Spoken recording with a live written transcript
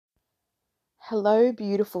Hello,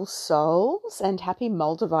 beautiful souls, and happy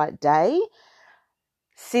Moldavite Day.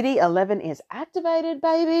 City 11 is activated,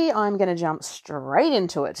 baby. I'm going to jump straight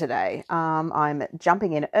into it today. I'm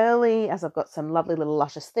jumping in early as I've got some lovely little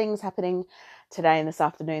luscious things happening today and this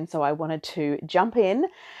afternoon, so I wanted to jump in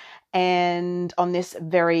and on this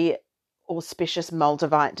very auspicious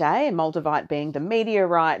Moldavite day, Moldavite being the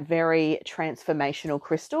meteorite, very transformational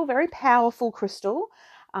crystal, very powerful crystal.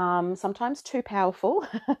 Sometimes too powerful,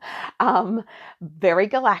 very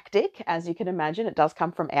galactic, as you can imagine. It does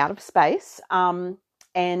come from out of space.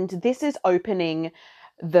 And this is opening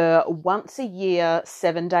the once a year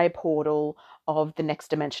 7-day portal of the next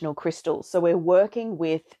dimensional crystals. So we're working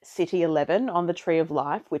with City 11 on the Tree of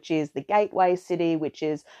Life, which is the gateway city, which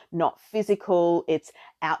is not physical. It's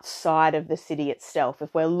outside of the city itself.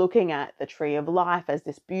 If we're looking at the Tree of Life as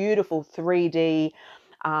this beautiful 3D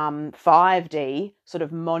 5D sort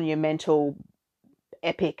of monumental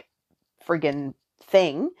epic friggin'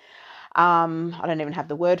 thing. I don't even have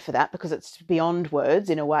the word for that because it's beyond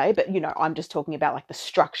words in a way, but I'm just talking about like the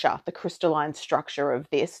structure, the crystalline structure of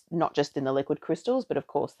this, not just in the liquid crystals, but of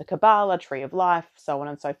course the Kabbalah, Tree of Life, so on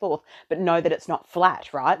and so forth. But know that it's not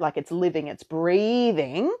flat, right? Like it's living, it's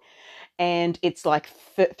breathing, and it's like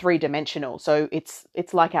three-dimensional. So it's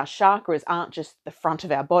like our chakras aren't just the front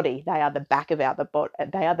of our body; they are the back of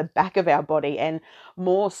our body. And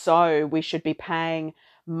more so, we should be paying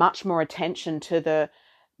much more attention to the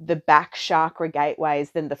back chakra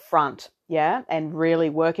gateways than the front, and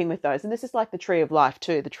really working with those. And this is like the Tree of Life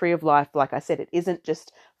too. The Tree of Life, like I said, it isn't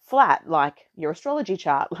just flat like your astrology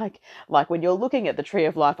chart, like when you're looking at the Tree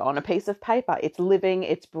of Life on a piece of paper. It's living,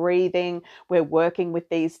 it's breathing. We're working with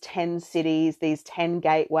these 10 cities, these 10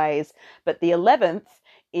 gateways, but the 11th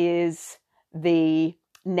is the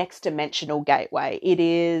next dimensional gateway. It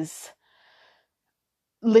is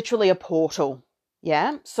literally a portal.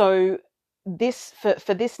 So this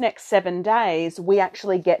for this next 7 days, we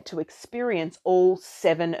actually get to experience all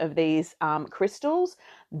 7 of these crystals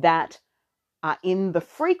that are in the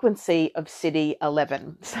frequency of City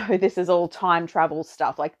 11. So this is all time travel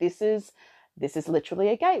stuff. Like this is literally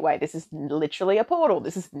a gateway. This is literally a portal.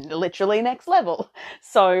 This is literally next level.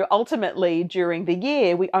 So ultimately, during the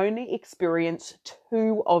year, we only experience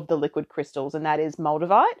 2 of the liquid crystals, and that is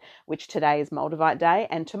Moldavite, which today is Moldavite Day,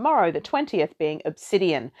 and tomorrow, the 20th, being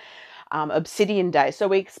Obsidian. Obsidian Day. So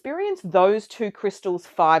we experience those 2 crystals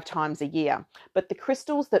 5 times a year. But the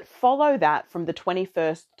crystals that follow that from the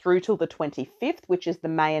 21st through till the 25th, which is the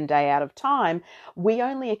Mayan Day out of time, we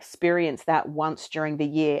only experience that once during the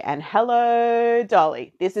year. And hello,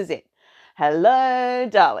 Dolly, this is it. Hello,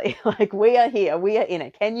 Dolly. Like we are here, we are in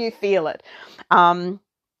it. Can you feel it?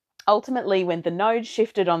 Ultimately, when the node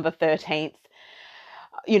shifted on the 13th,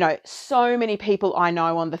 so many people I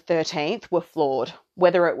know on the 13th were floored,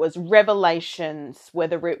 whether it was revelations,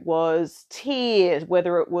 whether it was tears,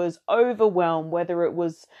 whether it was overwhelm, whether it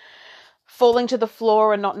was falling to the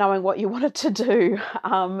floor and not knowing what you wanted to do.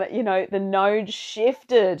 The node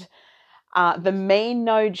shifted. The mean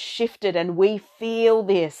node shifted, and we feel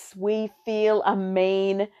this. We feel a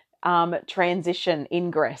mean transition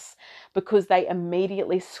ingress because they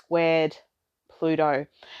immediately squared Pluto.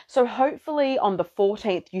 So hopefully on the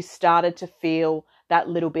 14th, you started to feel that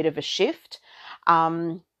little bit of a shift.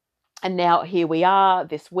 And now here we are.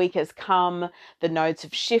 This week has come. The nodes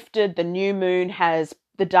have shifted.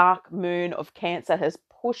 The dark moon of Cancer has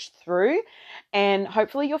pushed through, and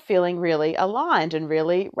hopefully you're feeling really aligned and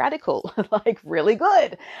really radical, like really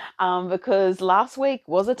good, because last week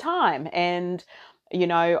was a time. And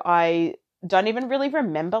I don't even really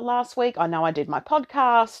remember last week. I know I did my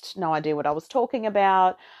podcast, no idea what I was talking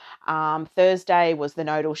about. Thursday was the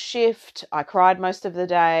nodal shift. I cried most of the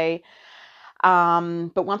day.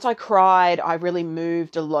 But once I cried, I really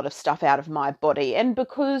moved a lot of stuff out of my body. And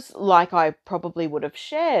because, like I probably would have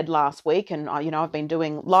shared last week, and I've been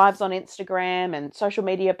doing lives on Instagram and social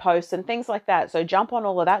media posts and things like that. So jump on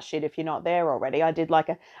all of that shit if you're not there already. I did like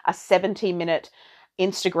a 70-minute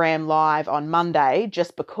Instagram live on Monday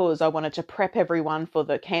just because I wanted to prep everyone for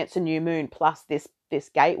the Cancer new moon plus this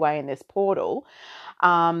gateway and this portal.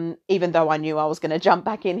 Even though I knew I was going to jump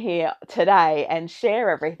back in here today and share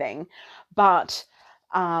everything. But,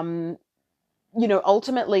 ultimately,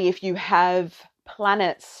 if you have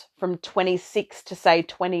planets from 26 to say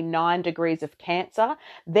 29 degrees of Cancer,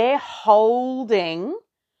 they're holding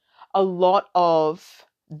a lot of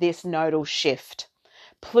this nodal shift.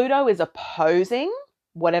 Pluto is opposing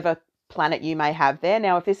whatever planet you may have there.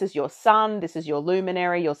 Now, if this is your sun, this is your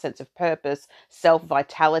luminary, your sense of purpose,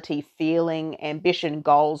 self-vitality, feeling, ambition,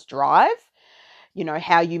 goals, drive,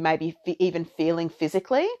 how you may be even feeling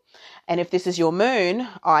physically. And if this is your moon,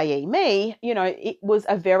 i.e. me, it was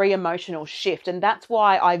a very emotional shift. And that's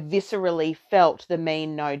why I viscerally felt the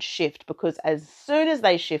mean node shift, because as soon as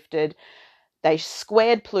they shifted, they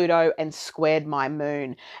squared Pluto and squared my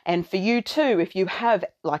moon. And for you too, if you have,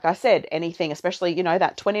 like I said, anything, especially,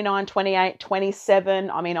 that 29, 28,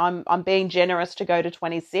 27, I mean, I'm being generous to go to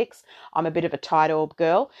 26. I'm a bit of a tight orb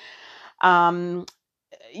girl.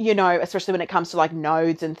 Especially when it comes to like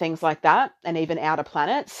nodes and things like that, and even outer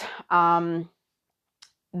planets.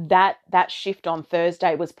 That shift on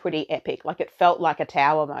Thursday was pretty epic. Like, it felt like a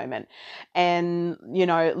tower moment. And,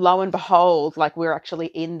 lo and behold, like, we're actually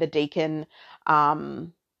in the Decan,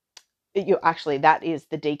 that is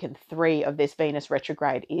the Decan 3 of this Venus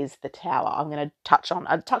retrograde, is the tower. I'm going to touch on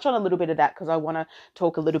a little bit of that, because I want to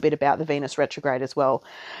talk a little bit about the Venus retrograde as well,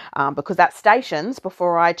 because that stations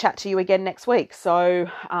before I chat to you again next week. So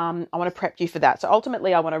I want to prep you for that. So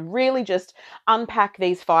ultimately, I want to really just unpack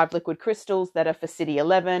these 5 liquid crystals that are for City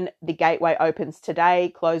 11. The gateway opens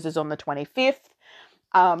today, closes on the 25th.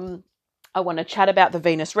 I want to chat about the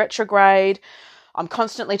Venus retrograde. I'm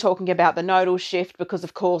constantly talking about the nodal shift because,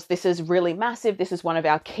 of course, this is really massive. This is one of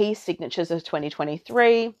our key signatures of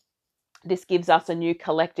 2023. This gives us a new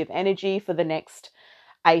collective energy for the next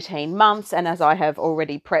 18 months. And as I have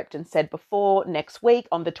already prepped and said before, next week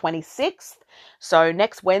on the 26th, so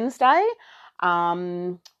next Wednesday,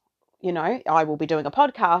 I will be doing a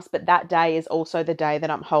podcast, but that day is also the day that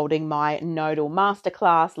I'm holding my nodal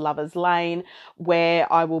masterclass, Lover's Lane,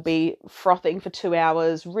 where I will be frothing for 2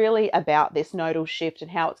 hours really about this nodal shift and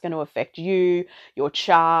how it's going to affect you, your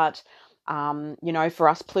chart. For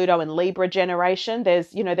us, Pluto and Libra generation,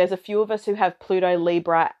 there's a few of us who have Pluto,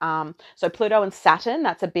 Libra. So Pluto and Saturn,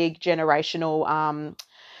 that's a big generational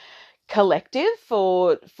collective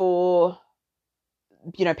for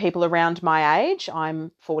people around my age.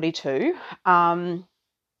 I'm 42.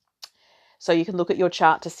 So you can look at your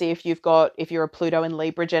chart to see if you're a Pluto in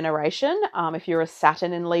Libra generation, if you're a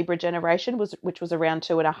Saturn in Libra generation, which was around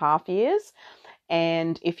 2.5 years,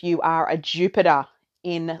 and if you are a Jupiter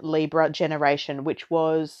in Libra generation, which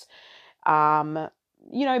was,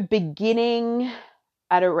 beginning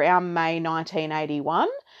at around May 1981,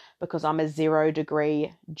 because I'm a 0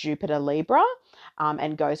 degree Jupiter Libra,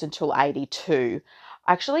 and goes until 82.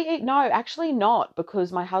 Actually not,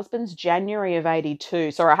 because my husband's January of 82.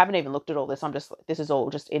 Sorry, I haven't even looked at all this. This is all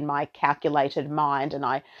just in my calculated mind, and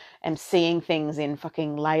I am seeing things in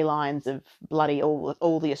fucking ley lines of bloody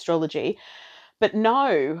all the astrology. But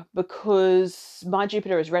no, because my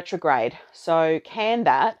Jupiter is retrograde. So can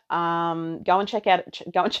that, go and check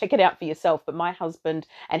it out for yourself. But my husband,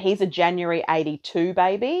 and he's a January 82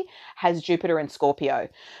 baby, has Jupiter in Scorpio.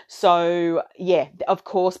 So yeah, of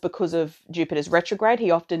course, because of Jupiter's retrograde, he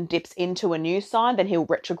often dips into a new sign, then he'll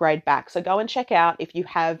retrograde back. So go and check out if you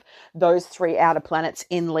have those 3 outer planets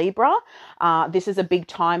in Libra. This is a big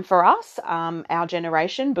time for us, our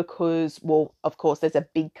generation, because, well, of course, there's a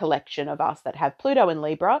big collection of us that have Pluto in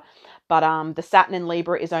Libra, but the Saturn in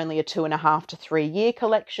Libra is only a 2.5 to 3 year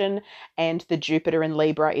collection, and the Jupiter in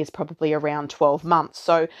Libra is probably around 12 months.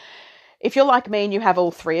 So if you're like me and you have all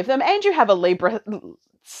 3 of them, and you have a Libra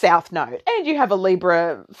South Node, and you have a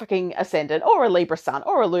Libra fucking ascendant, or a Libra Sun,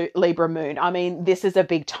 or a Libra Moon, I mean, this is a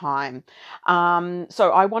big time.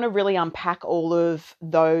 So I want to really unpack all of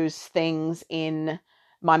those things in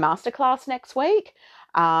my masterclass next week.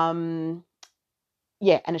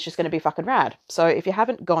 Yeah, and it's just going to be fucking rad. So if you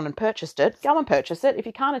haven't gone and purchased it, go and purchase it. If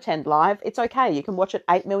you can't attend live, it's okay. You can watch it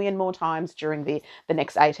 8 million more times during the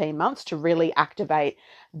next 18 months to really activate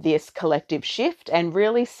this collective shift and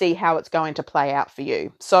really see how it's going to play out for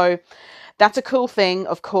you. So that's a cool thing.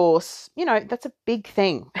 Of course, that's a big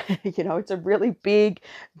thing. It's a really big,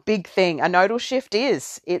 big thing. A nodal shift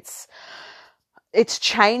it's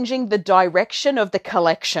changing the direction of the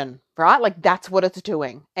collection, right? Like, that's what it's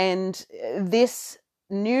doing. And this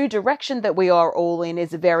new direction that we are all in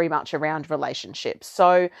is very much around relationships.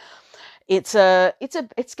 So it's going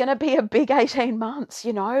to be a big 18 months,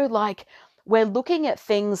 like, we're looking at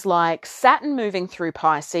things like Saturn moving through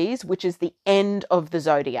Pisces, which is the end of the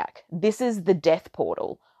zodiac. This is the death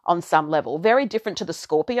portal on some level, very different to the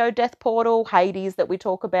Scorpio death portal, Hades, that we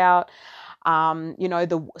talk about.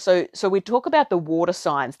 So we talk about the water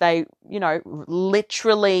signs. They,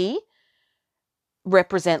 literally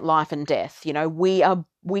represent life and death.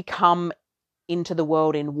 We come into the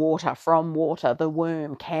world in water, from water, the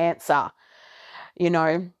womb, Cancer.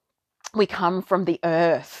 We come from the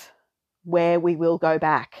earth, where we will go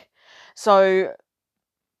back. So,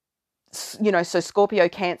 so Scorpio,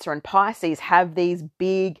 Cancer, and Pisces have these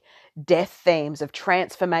big, death themes of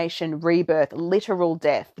transformation, rebirth, literal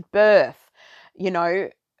death, birth,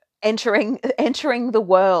 entering the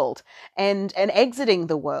world and exiting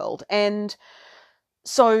the world. And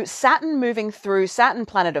so Saturn,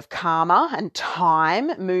 planet of karma and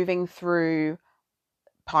time, moving through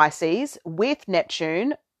Pisces with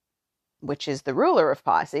Neptune, which is the ruler of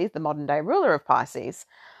Pisces, the modern day ruler of Pisces.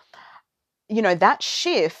 That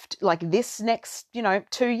shift, like this next,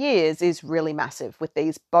 2 years is really massive with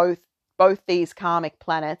these both these karmic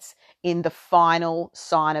planets in the final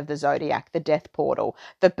sign of the zodiac, the death portal,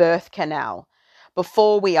 the birth canal,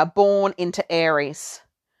 before we are born into Aries,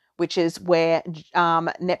 which is where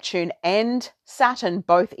Neptune and Saturn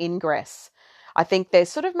both ingress. I think they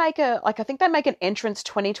sort of make I think they make an entrance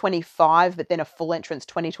 2025, but then a full entrance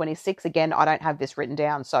 2026. Again, I don't have this written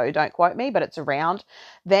down, so don't quote me, but it's around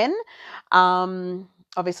then.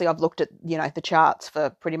 Obviously, I've looked at, the charts for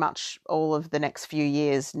pretty much all of the next few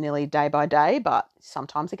years, nearly day by day, but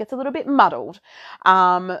sometimes it gets a little bit muddled.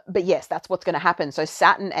 But yes, that's what's going to happen. So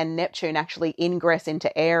Saturn and Neptune actually ingress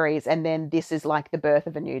into Aries, and then this is like the birth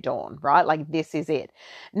of a new dawn, right? Like this is it.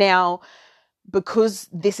 Now, because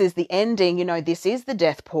this is the ending, this is the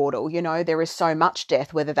death portal, there is so much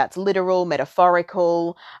death, whether that's literal,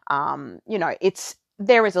 metaphorical,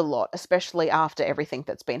 there is a lot, especially after everything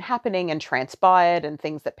that's been happening and transpired and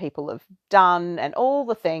things that people have done and all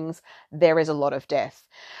the things. There is a lot of death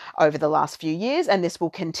over the last few years, and this will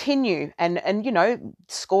continue. And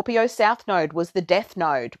Scorpio South Node was the death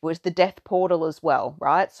node, was the death portal as well,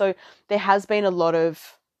 right? So there has been a lot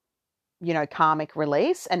of karmic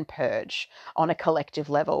release and purge on a collective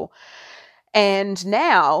level. And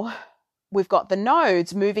now we've got the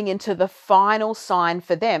nodes moving into the final sign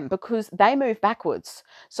for them because they move backwards.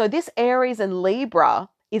 So this Aries and Libra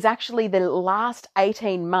is actually the last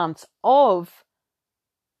 18 months of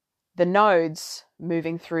the nodes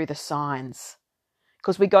moving through the signs,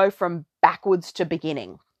 because we go from backwards to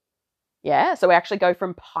beginning. Yeah, so we actually go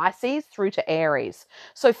from Pisces through to Aries.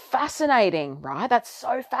 So fascinating, right? That's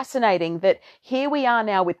so fascinating that here we are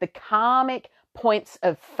now with the karmic points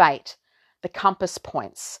of fate, the compass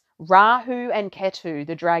points, Rahu and Ketu,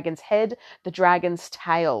 the dragon's head, the dragon's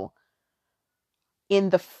tail,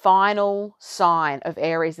 in the final sign of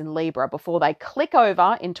Aries and Libra before they click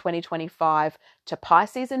over in 2025 to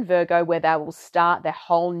Pisces and Virgo, where they will start their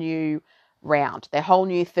whole new round, their whole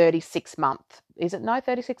new 36 month. Is it? No,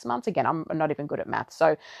 36 months? Again, I'm not even good at math.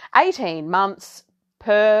 So 18 months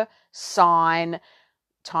per sign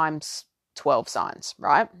times 12 signs,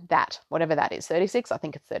 right? That, whatever that is, 36. I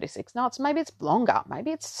think it's 36. No, maybe it's longer. Maybe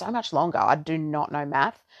it's so much longer. I do not know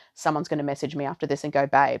math. Someone's going to message me after this and go,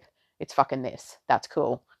 babe, it's fucking this. That's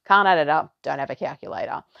cool. Can't add it up. Don't have a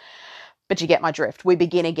calculator. But you get my drift. We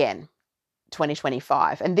begin again.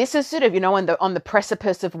 2025, and this is sort of on the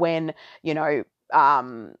precipice of when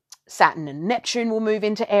Saturn and Neptune will move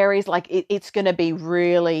into Aries. Like it's going to be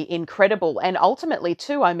really incredible. And ultimately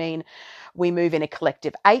too, we move in a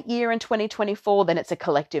collective 8 year in 2024, then it's a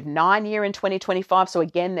collective 9 year in 2025. So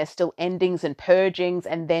again, there's still endings and purgings,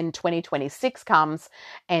 and then 2026 comes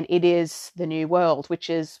and it is the new world, which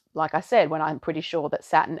is, like I said, when I'm pretty sure that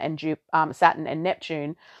Saturn and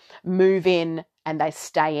Neptune move in and they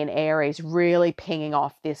stay in Aries, really pinging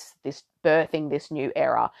off this birthing this new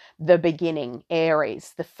era, the beginning,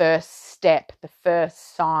 Aries, the first step, the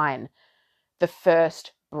first sign, the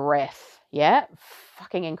first breath. Yeah,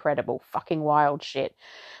 fucking incredible, fucking wild shit.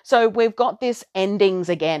 So we've got this endings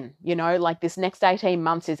again, like this next 18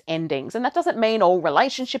 months is endings. And that doesn't mean all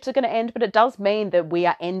relationships are going to end, but it does mean that we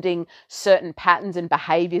are ending certain patterns and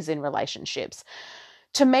behaviors in relationships.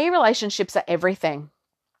 To me, relationships are everything.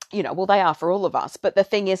 Well, they are for all of us. But the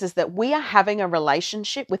thing is that we are having a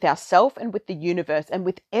relationship with ourselves and with the universe and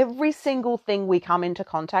with every single thing we come into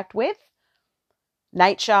contact with.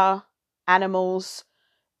 Nature, animals.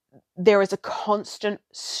 There is a constant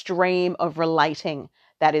stream of relating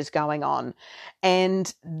that is going on.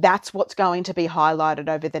 And that's what's going to be highlighted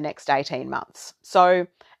over the next 18 months. So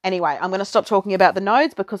anyway, I'm going to stop talking about the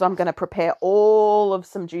nodes because I'm going to prepare all of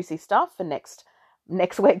some juicy stuff for next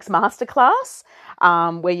week's masterclass,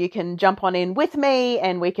 where you can jump on in with me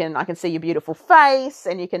and I can see your beautiful face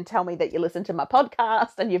and you can tell me that you listen to my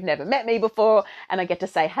podcast and you've never met me before and I get to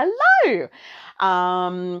say hello.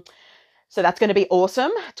 So that's going to be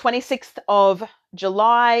awesome. 26th of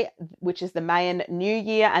July, which is the Mayan New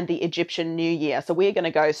Year and the Egyptian New Year. So we're going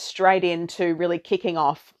to go straight into really kicking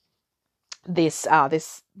off this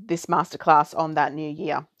masterclass on that new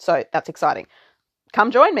year. So that's exciting.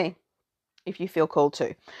 Come join me. if you feel called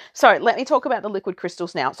to. So let me talk about the liquid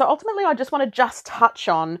crystals now. So ultimately, I just want to just touch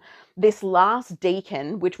on this last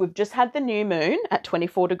decan, which we've just had the new moon at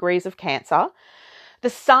 24 degrees of Cancer.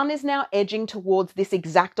 The sun is now edging towards this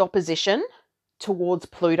exact opposition towards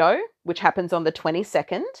Pluto, which happens on the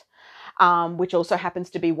 22nd. Which also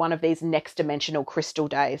happens to be one of these next dimensional crystal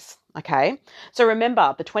days. Okay. So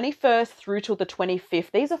remember, the 21st through till the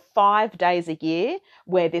 25th, these are 5 days a year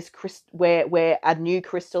where where a new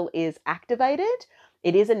crystal is activated.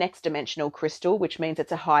 It is a next dimensional crystal, which means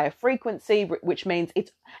it's a higher frequency, which means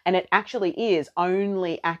and it actually is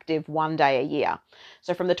only active 1 day a year.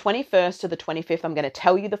 So from the 21st to the 25th, I'm going to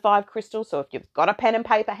tell you the 5 crystals. So if you've got a pen and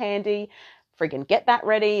paper handy, friggin' get that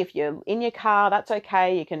ready. If you're in your car, that's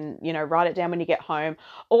okay. You can, write it down when you get home,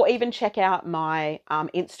 or even check out my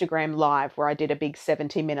Instagram live where I did a big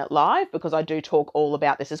 70-minute live, because I do talk all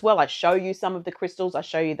about this as well. I show you some of the crystals. I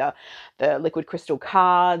show you the liquid crystal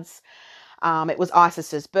cards. It was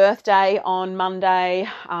Isis's birthday on Monday,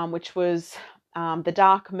 which was the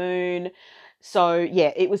dark moon. So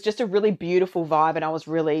yeah, it was just a really beautiful vibe, and I was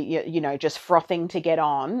really, just frothing to get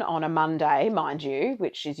on a Monday, mind you,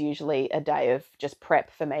 which is usually a day of just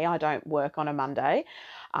prep for me. I don't work on a Monday.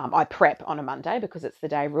 I prep on a Monday because it's the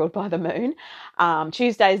day ruled by the moon.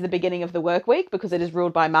 Tuesday is the beginning of the work week because it is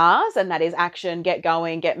ruled by Mars, and that is action, get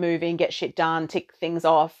going, get moving, get shit done, tick things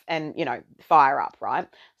off, and, fire up, right?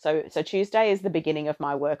 So Tuesday is the beginning of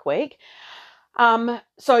my work week.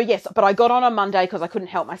 So yes, but I got on Monday because I couldn't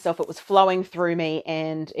help myself. It was flowing through me,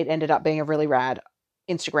 and it ended up being a really rad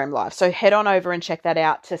Instagram live. So head on over and check that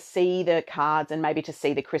out to see the cards and maybe to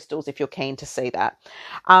see the crystals if you're keen to see that.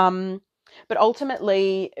 But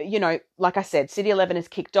ultimately, like I said, City 11 is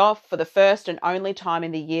kicked off. For the first and only time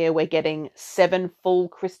in the year, we're getting 7 full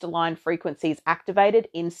crystalline frequencies activated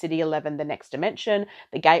in City 11, the next dimension,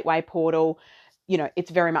 the gateway portal.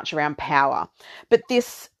 It's very much around power. But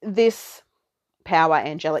this power,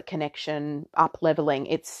 angelic connection, up leveling,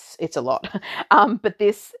 it's a lot. But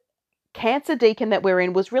this Cancer decan that we're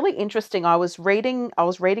in was really interesting. I was reading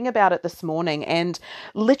about it this morning and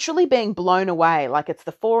literally being blown away. Like, it's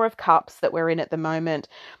the 4 of Cups that we're in at the moment,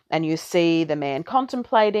 and you see the man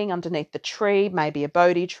contemplating underneath the tree, maybe a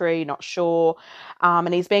Bodhi tree, not sure,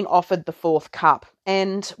 and he's being offered the 4th cup.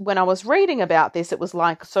 And when I was reading about this, it was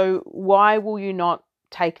like, so why will you not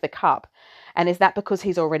take the cup? And is that because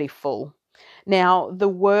he's already full? Now, the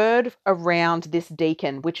word around this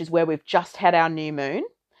decan, which is where we've just had our new moon,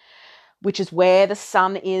 which is where the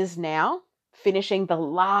sun is now, finishing the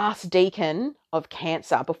last decan of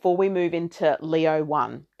Cancer before we move into Leo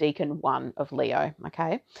 1, decan 1 of Leo,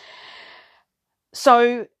 okay?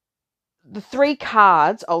 So the 3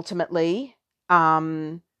 cards ultimately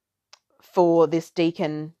for this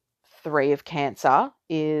decan 3 of Cancer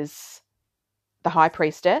is the High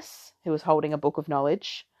Priestess, who is holding a book of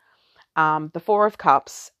knowledge, the 4 of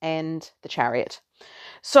Cups, and the Chariot.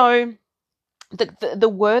 So the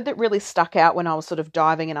word that really stuck out when I was sort of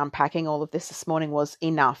diving and unpacking all of this morning was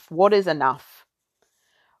enough. What is enough?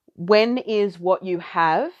 When is what you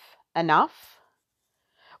have enough?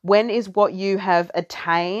 When is what you have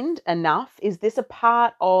attained enough? Is this a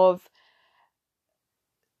part of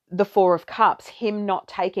the 4 of Cups, him not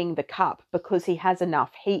taking the cup because he has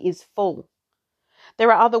enough? He is full.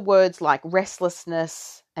 There are other words like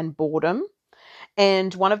restlessness and boredom.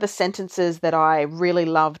 And one of the sentences that I really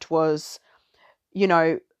loved was,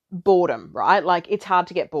 boredom, right? Like, it's hard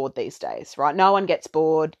to get bored these days, right? No one gets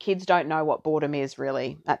bored. Kids don't know what boredom is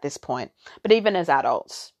really at this point. But even as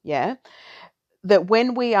adults, yeah, that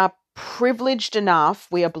when we are privileged enough,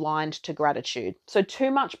 we are blind to gratitude. So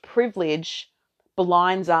too much privilege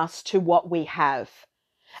blinds us to what we have.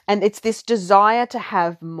 And it's this desire to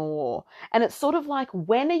have more. And it's sort of like,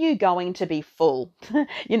 when are you going to be full?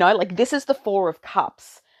 Like, this is the 4 of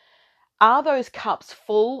Cups. Are those cups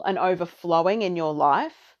full and overflowing in your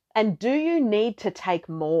life? And do you need to take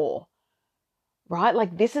more? Right?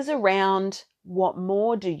 Like, this is around, what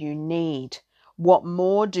more do you need? What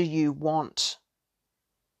more do you want?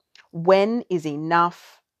 When is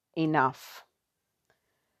enough enough?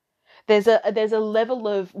 There's a level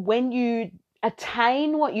of, when you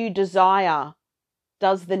attain what you desire,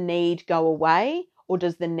 does the need go away or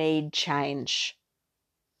does the need change?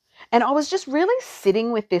 And I was just really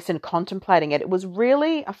sitting with this and contemplating it. It was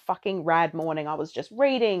really a fucking rad morning. I was just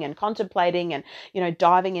reading and contemplating and,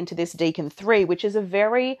 diving into this decan 3, which is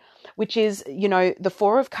the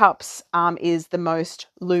 4 of Cups is the most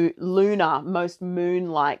lunar, most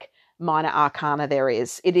moon-like minor arcana there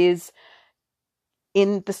is. It is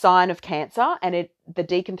in the sign of Cancer, and the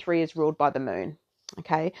decan 3 is ruled by the moon.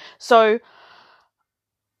 Okay. So,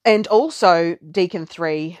 and also decan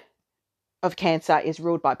 3 of Cancer is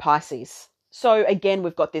ruled by Pisces. So again,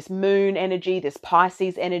 we've got this moon energy, this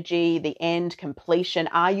Pisces energy, the end, completion.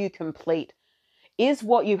 Are you complete? Is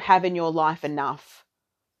what you have in your life enough?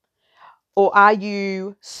 Or are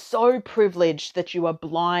you so privileged that you are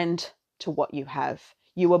blind to what you have?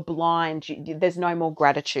 You are blind. There's no more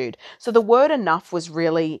gratitude. So the word enough was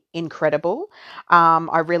really incredible.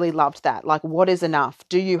 I really loved that. Like, what is enough?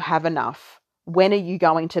 Do you have enough? When are you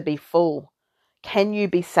going to be full? Can you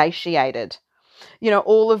be satiated? You know,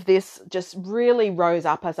 all of this just really rose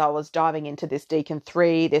up as I was diving into this Deacon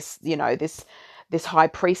 3, this high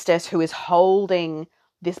priestess who is holding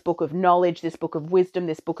this book of knowledge, this book of wisdom,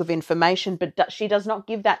 this book of information, but she does not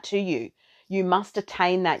give that to you. You must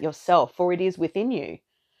attain that yourself, for it is within you.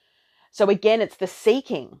 So again, it's the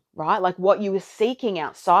seeking, right? Like what you are seeking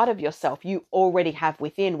outside of yourself, you already have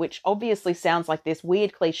within, which obviously sounds like this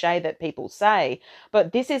weird cliche that people say,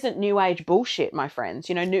 but this isn't new age bullshit, my friends.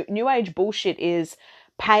 You know, new age bullshit is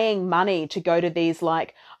paying money to go to these,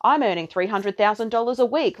 like, I'm earning $300,000 a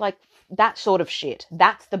week, like that sort of shit.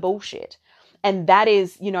 That's the bullshit. And that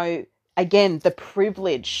is, you know, again, the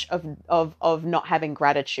privilege of not having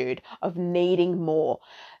gratitude, of needing more.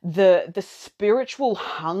 The spiritual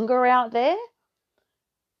hunger out there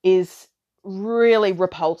is really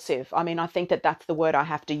repulsive. I mean, I think that that's the word I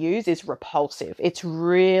have to use, is repulsive. It's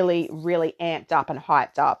really, really amped up and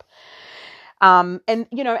hyped up. And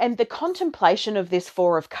the contemplation of this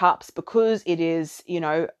Four of Cups, because it is, you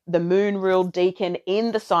know, the moon ruled deacon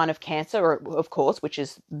in the sign of Cancer, of course, which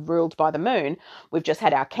is ruled by the moon. We've just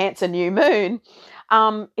had our Cancer new moon.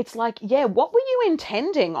 It's like, yeah, what were you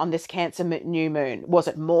intending on this Cancer new moon? Was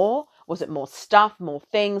it more? Was it more stuff, more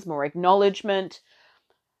things, more acknowledgement,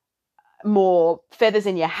 more feathers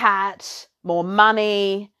in your hat, more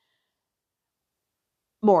money,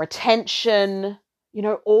 more attention? You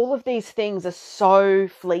know, all of these things are so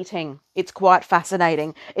fleeting. It's quite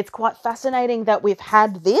fascinating. It's quite fascinating that we've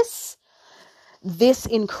had this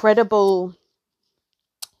incredible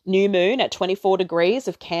new moon at 24 degrees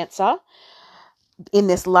of Cancer in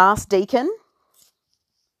this last decan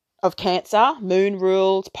of Cancer, moon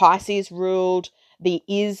ruled, Pisces ruled,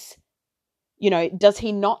 does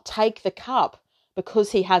he not take the cup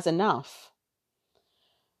because he has enough?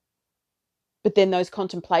 But then those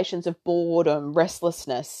contemplations of boredom,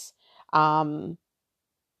 restlessness, that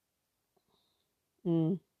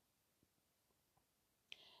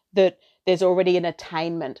there's already an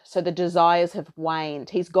attainment. So the desires have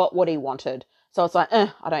waned. He's got what he wanted. So it's like,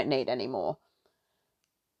 I don't need any more.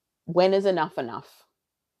 When is enough enough?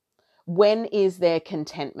 When is there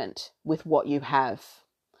contentment with what you have?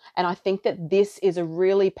 And I think that this is a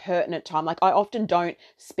really pertinent time. Like, I often don't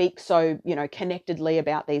speak so, connectedly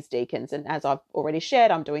about these deacons. And as I've already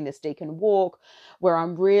shared, I'm doing this deacon walk where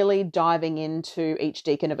I'm really diving into each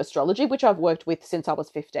deacon of astrology, which I've worked with since I was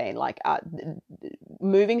 15. Like,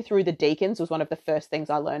 moving through the deacons was one of the first things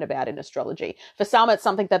I learned about in astrology. For some, it's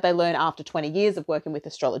something that they learn after 20 years of working with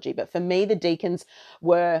astrology. But for me, the deacons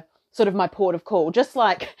were sort of my port of call. Just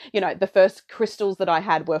like, the first crystals that I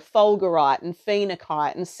had were fulgurite and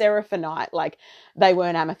phenakite and seraphinite. Like, they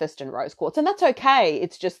weren't amethyst and rose quartz. And that's okay.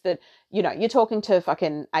 It's just that, you're talking to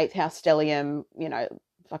fucking 8th house stellium,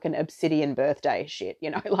 fucking obsidian birthday shit,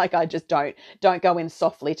 like, I just don't go in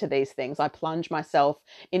softly to these things. I plunge myself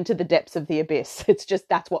into the depths of the abyss. It's just,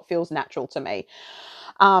 that's what feels natural to me.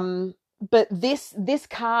 But this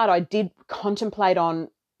card I did contemplate on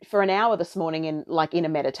for an hour this morning in a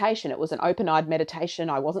meditation. It was an open-eyed meditation.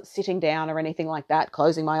 I wasn't sitting down or anything like that,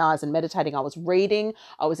 closing my eyes and meditating. I was reading,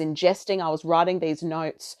 I was ingesting, I was writing these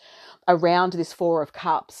notes around this Four of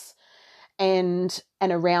Cups and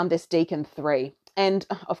around this Decan 3. And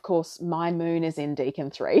of course, my moon is in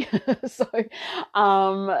Decan 3. So,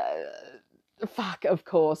 of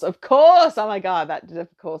course. Oh my God, that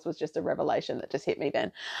of course was just a revelation that just hit me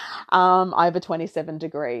then. I have a 27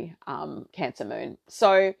 degree Cancer moon.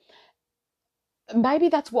 So maybe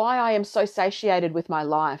that's why I am so satiated with my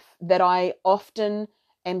life, that I often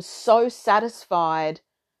am so satisfied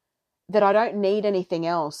that I don't need anything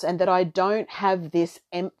else, and that I don't have this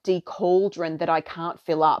empty cauldron that I can't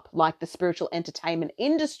fill up, like the spiritual entertainment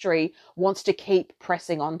industry wants to keep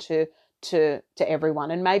pressing onto to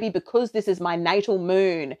everyone. And maybe because this is my natal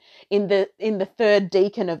moon in the third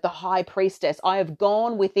decan of the high priestess, I have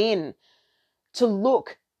gone within to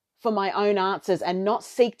look for my own answers and not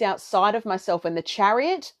seeked outside of myself, and the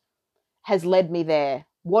chariot has led me there.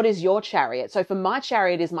 What is your chariot? So for my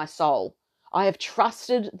chariot is my soul. I have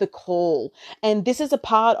trusted the call. And this is a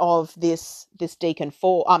part of this Decan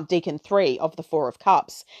 3 of the Four of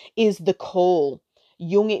Cups, is the call.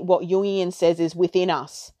 What Jungian says is within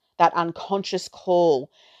us, that unconscious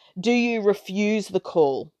call. Do you refuse the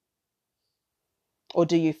call or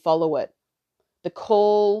do you follow it? The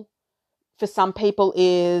call for some people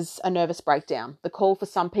is a nervous breakdown. The call for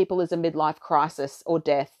some people is a midlife crisis or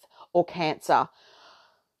death or cancer.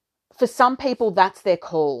 For some people, that's their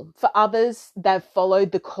call. For others, they've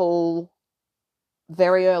followed the call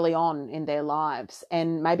very early on in their lives.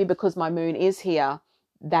 And maybe because my moon is here,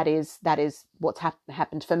 that is what's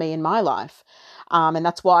happened for me in my life. And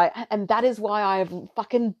that is why I've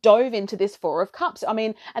fucking dove into this Four of Cups. I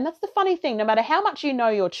mean, and that's the funny thing, no matter how much you know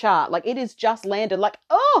your chart, like it is just landed like,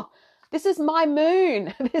 oh, this is my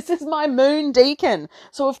moon. This is my moon deacon.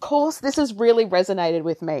 So of course this has really resonated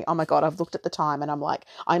with me. Oh my God, I've looked at the time and I'm like,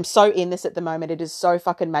 I'm so in this at the moment. It is so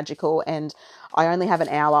fucking magical. And I only have an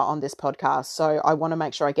hour on this podcast. So I want to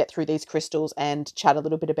make sure I get through these crystals and chat a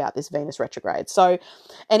little bit about this Venus retrograde. So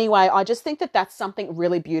anyway, I just think that that's something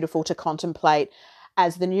really beautiful to contemplate.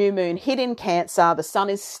 As the new moon hit in Cancer, the sun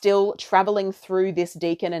is still traveling through this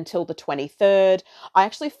deacon until the 23rd. I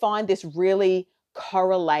actually find this really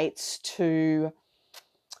correlates to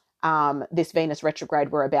this Venus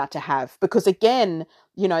retrograde we're about to have. Because again,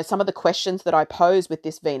 you know, some of the questions that I pose with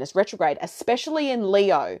this Venus retrograde, especially in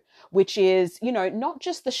Leo, which is, you know, not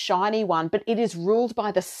just the shiny one, but it is ruled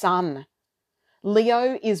by the sun.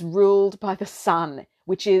 Leo is ruled by the sun,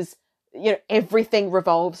 which is, you know, everything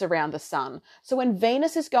revolves around the sun. So when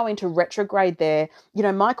Venus is going to retrograde there, you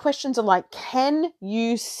know, my questions are like, can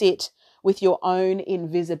you sit with your own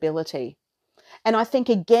invisibility? And I think,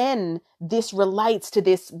 again, this relates to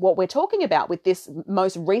this, what we're talking about with this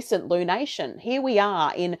most recent lunation. Here we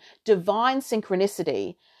are in divine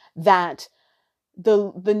synchronicity that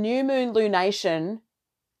the new moon lunation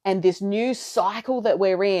and this new cycle that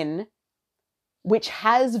we're in, which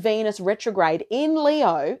has Venus retrograde in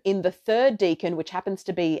Leo, in the third deacon, which happens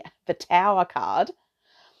to be the Tower card.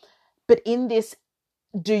 But in this,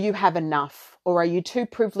 do you have enough? Or are you too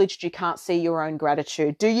privileged you can't see your own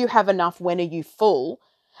gratitude? Do you have enough? When are you full?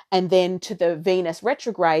 And then to the Venus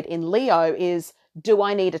retrograde in Leo is, do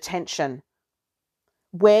I need attention?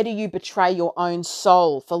 Where do you betray your own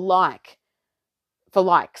soul for likes?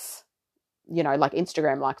 You know, like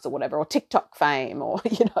Instagram likes or whatever, or TikTok fame, or,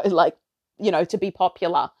 you know, like, you know, to be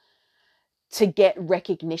popular, to get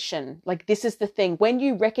recognition. Like, this is the thing. When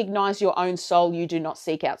you recognize your own soul, you do not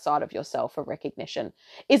seek outside of yourself for recognition.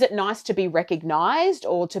 Is it nice to be recognized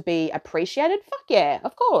or to be appreciated? Fuck yeah,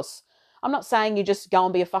 of course. I'm not saying you just go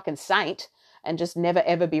and be a fucking saint and just never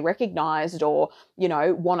ever be recognized or, you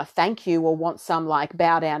know, want a thank you or want some like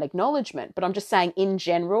bow down acknowledgement. But I'm just saying, in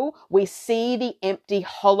general, we see the empty,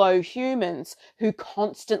 hollow humans who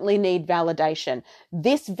constantly need validation.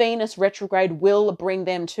 This Venus retrograde will bring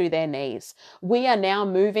them to their knees. We are now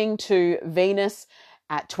moving to Venus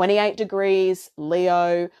at 28 degrees,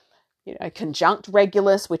 Leo, you know, conjunct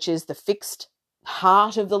Regulus, which is the fixed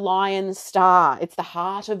heart of the lion star. It's the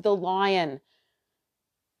heart of the lion.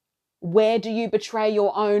 Where do you betray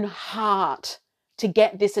your own heart to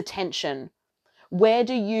get this attention? Where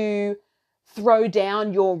do you throw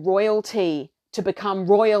down your royalty to become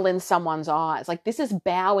royal in someone's eyes? Like, this is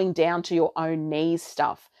bowing down to your own knees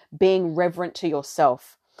stuff, being reverent to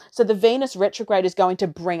yourself. So the Venus retrograde is going to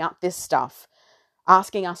bring up this stuff,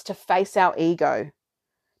 asking us to face our ego,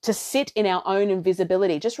 to sit in our own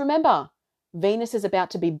invisibility. Just remember, Venus is about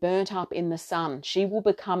to be burnt up in the sun. She will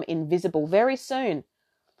become invisible very soon.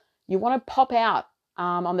 You want to pop out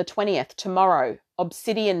on the 20th, tomorrow,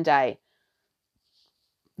 Obsidian Day.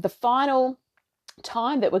 The final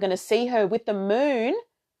time that we're going to see her with the moon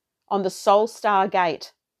on the Soul Star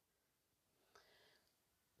Gate,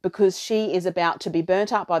 because she is about to be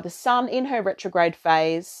burnt up by the sun in her retrograde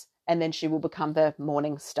phase, and then she will become the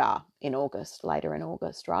morning star in August, later in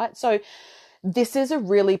August, right? So this is a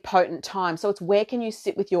really potent time. So it's, where can you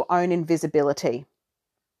sit with your own invisibility?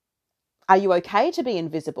 Are you okay to be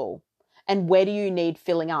invisible? And where do you need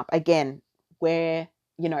filling up? Again, where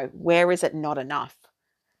is it not enough?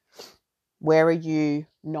 Where are you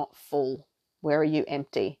not full? Where are you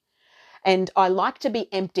empty? And I like to be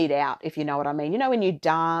emptied out, if you know what I mean. You know, when you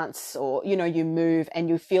dance or, you know, you move and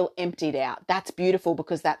you feel emptied out, that's beautiful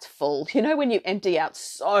because that's full. You know, when you empty out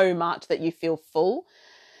so much that you feel full,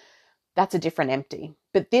 that's a different empty.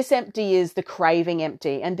 But this empty is the craving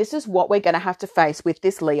empty. And this is what we're going to have to face with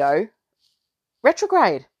this Leo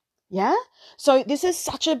retrograde. Yeah. So this is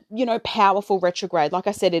such a, you know, powerful retrograde. Like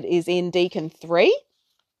I said, it is in Deacon 3.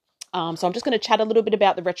 So I'm just going to chat a little bit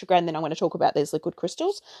about the retrograde, and then I'm going to talk about these liquid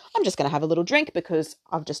crystals. I'm just going to have a little drink because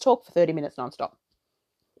I've just talked for 30 minutes nonstop.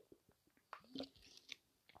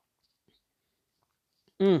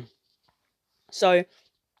 So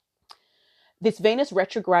this Venus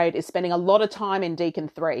retrograde is spending a lot of time in Decan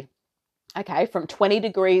 3. Okay, from 20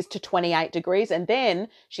 degrees to 28 degrees. And then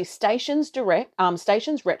she stations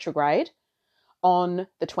retrograde on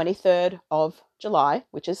the 23rd of July,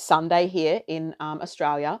 which is Sunday here in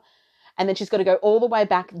Australia. And then she's got to go all the way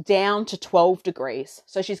back down to 12 degrees.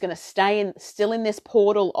 So she's going to stay still in this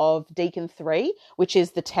portal of Decan 3, which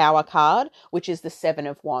is the Tower card, which is the Seven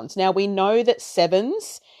of Wands. Now, we know that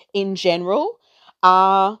sevens in general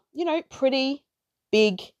are, pretty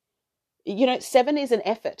big. 7 is an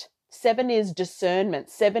effort. 7 is discernment.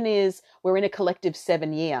 7 is, we're in a collective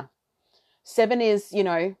 7 year. 7 is,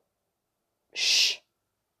 shh,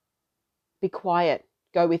 be quiet,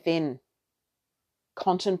 go within,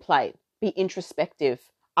 contemplate, be introspective,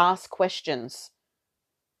 ask questions,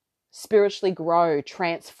 spiritually grow,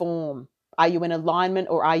 transform. Are you in alignment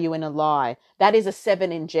or are you in a lie? That is a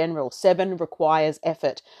 7 in general. 7 requires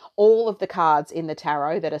effort. All of the cards in the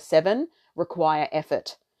tarot that are 7 require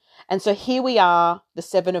effort. And so here we are, the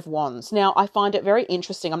Seven of Wands. Now, I find it very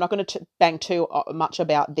interesting. I'm not going to bang too much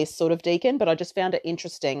about this sort of decan, but I just found it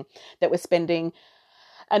interesting that we're spending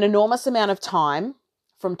an enormous amount of time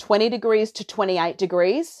from 20 degrees to 28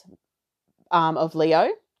 degrees of Leo,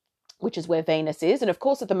 which is where Venus is. And of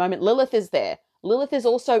course, at the moment, Lilith is there. Lilith is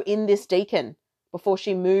also in this decan before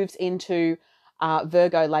she moves into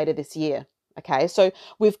Virgo later this year. Okay, so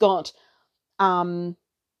we've got...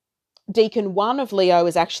 Decan 1 of Leo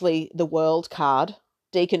is actually the World card.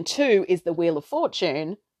 Decan 2 is the Wheel of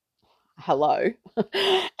Fortune. Hello.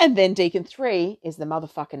 And then Decan 3 is the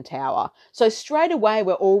motherfucking Tower. So straight away,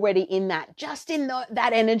 we're already in that, just in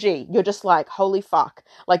that energy. You're just like, holy fuck.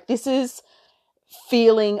 Like, this is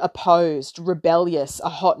feeling opposed, rebellious, a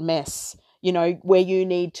hot mess, where you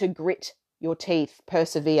need to grit your teeth,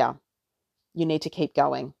 persevere. You need to keep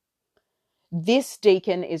going. This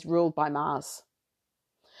decan is ruled by Mars.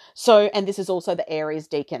 So, and this is also the Aries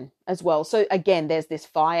decan as well. So again, there's this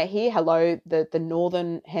fire here. Hello, the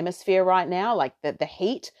northern hemisphere right now, like the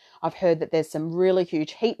heat. I've heard that there's some really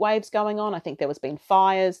huge heat waves going on. I think there has been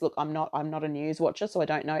fires. Look, I'm not a news watcher, so I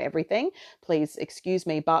don't know everything. Please excuse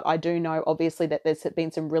me, but I do know obviously that there's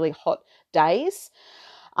been some really hot days.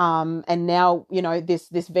 And now,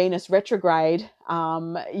 this Venus retrograde,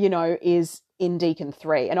 is in Decan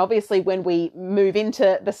 3. And obviously when we move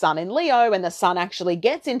into the sun in Leo and the sun actually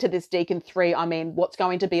gets into this Decan 3, what's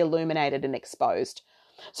going to be illuminated and exposed?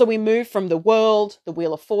 So we move from the World, the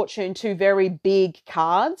Wheel of Fortune, to very big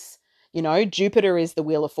cards. Jupiter is the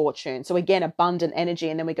Wheel of Fortune. So again, abundant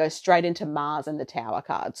energy. And then we go straight into Mars and the Tower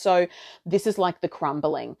card. So this is like the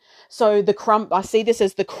crumbling. So I see this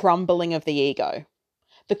as the crumbling of the ego,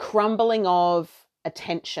 the crumbling of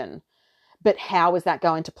attention. But how is that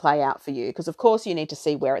going to play out for you? Because, of course, you need to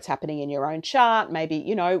see where it's happening in your own chart. Maybe,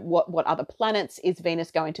 what other planets is Venus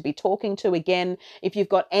going to be talking to? Again, if you've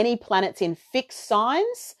got any planets in fixed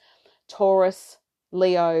signs, Taurus,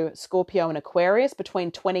 Leo, Scorpio, and Aquarius, between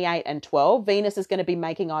 28 and 12, Venus is going to be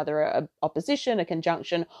making either an opposition, a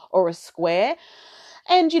conjunction, or a square.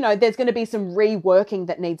 And, there's going to be some reworking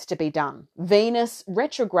that needs to be done. Venus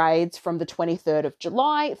retrogrades from the 23rd of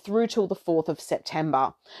July through till the 4th of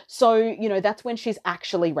September. So, that's when she's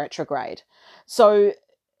actually retrograde. So,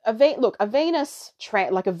 a Venus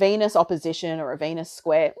opposition or a Venus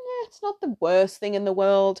square, it's not the worst thing in the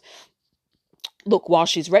world. Look, while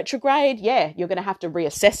she's retrograde, you're going to have to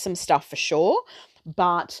reassess some stuff for sure.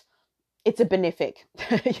 But it's a benefic.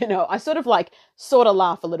 I sort of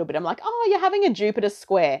laugh a little bit. I'm like, oh, you're having a Jupiter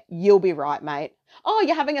square. You'll be right, mate. Oh,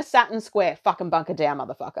 you're having a Saturn square. Fucking bunker down,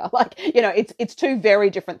 motherfucker. It's two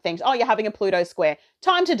very different things. Oh, you're having a Pluto square.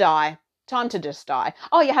 Time to die. Time to just die.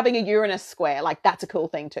 Oh, you're having a Uranus square. That's a cool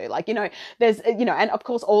thing too. There's, and of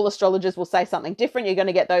course all astrologers will say something different. You're going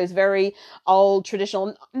to get those very old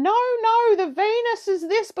traditional, no, the Venus is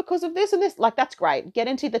this because of this and this. That's great. Get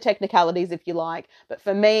into the technicalities if you like. But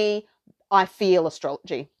for me, I feel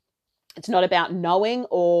astrology. It's not about knowing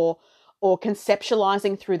or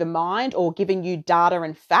conceptualizing through the mind or giving you data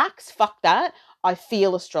and facts. Fuck that. I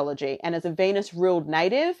feel astrology. And as a Venus ruled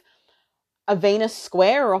native, a Venus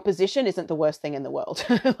square or opposition isn't the worst thing in the world.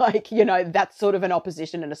 That's sort of an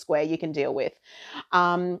opposition and a square you can deal with.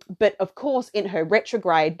 But of course, in her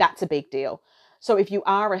retrograde, that's a big deal. So if you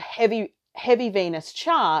are a heavy Venus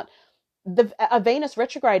chart, a Venus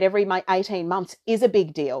retrograde every 18 months is a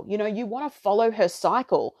big deal. You want to follow her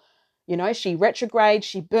cycle. She retrogrades,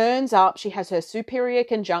 she burns up, she has her superior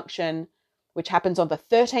conjunction, which happens on the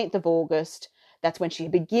 13th of August. That's when she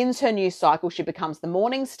begins her new cycle. She becomes the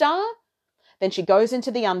morning star. Then she goes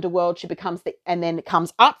into the underworld. And then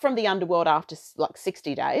comes up from the underworld after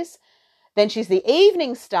 60 days. Then she's the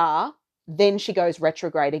evening star. Then she goes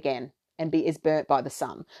retrograde again. and is burnt by the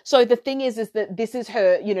sun. So the thing is that this is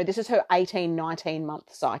her, this is her 18, 19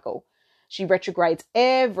 month cycle. She retrogrades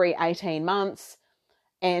every 18 months,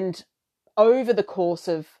 and over the course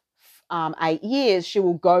of 8 years, she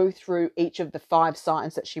will go through each of the 5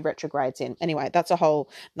 signs that she retrogrades in. Anyway, that's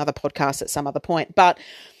another podcast at some other point. But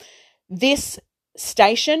this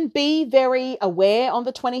station, be very aware on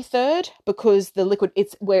the 23rd, because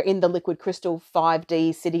we're in the liquid crystal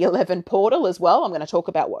 5D City 11 portal as well. I'm going to talk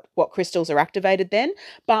about what crystals are activated then.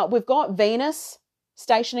 But we've got Venus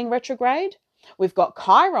stationing retrograde. We've got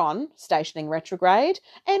Chiron stationing retrograde,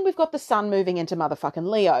 and we've got the sun moving into motherfucking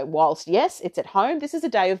Leo. Whilst, yes, it's at home, this is a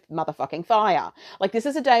day of motherfucking fire. Like, this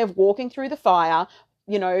is a day of walking through the fire,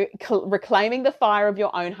 reclaiming the fire of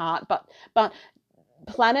your own heart. But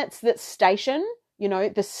planets that station,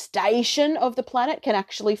 the station of the planet can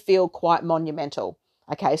actually feel quite monumental.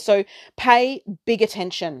 Okay, so pay big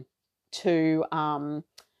attention to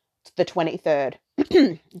the 23rd.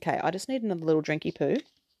 Okay, I just need another little drinky poo.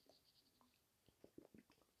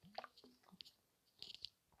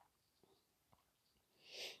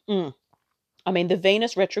 I mean, the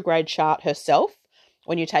Venus retrograde chart herself,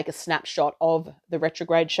 when you take a snapshot of the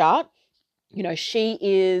retrograde chart, she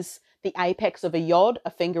is the apex of a yod,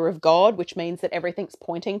 a finger of God, which means that everything's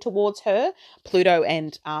pointing towards her. Pluto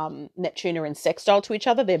and Neptune are in sextile to each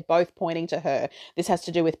other. They're both pointing to her. This has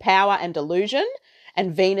to do with power and delusion,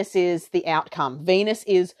 and Venus is the outcome.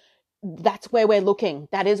 That's where we're looking.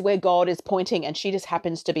 That is where God is pointing, and she just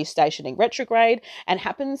happens to be stationing retrograde, and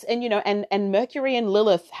Mercury and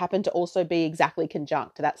Lilith happen to also be exactly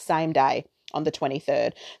conjunct that same day on the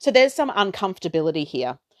 23rd. So there's some uncomfortability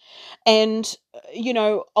here. And,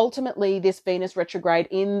 ultimately this Venus retrograde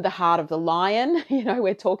in the heart of the lion,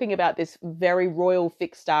 we're talking about this very royal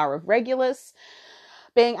fixed star of Regulus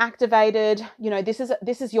being activated.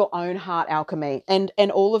 This is your own heart alchemy, and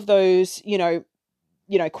all of those,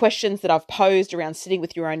 questions that I've posed around sitting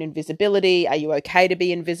with your own invisibility. Are you okay to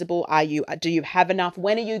be invisible? Do you have enough?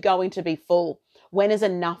 When are you going to be full? When is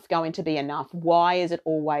enough going to be enough? Why is it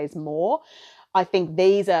always more? I think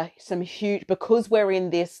these are some huge, because we're in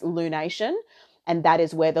this lunation, and that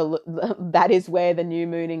is where the new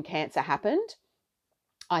moon in Cancer happened.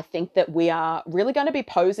 I think that we are really going to be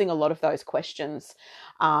posing a lot of those questions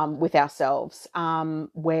with ourselves,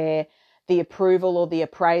 where the approval or the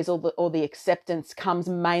appraisal or the acceptance comes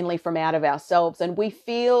mainly from out of ourselves, and we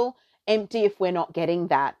feel empty if we're not getting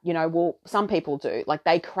that. Some people do. Like,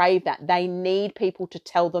 they crave that. They need people to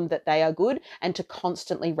tell them that they are good and to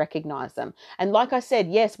constantly recognize them. And like I said,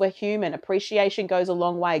 yes, we're human. Appreciation goes a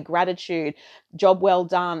long way. Gratitude, job well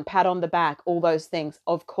done, pat on the back, all those things,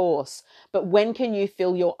 of course. But when can you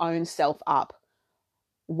fill your own self up?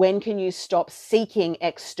 When can you stop seeking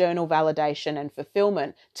external validation and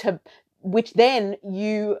fulfillment, which then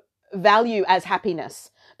you value as happiness?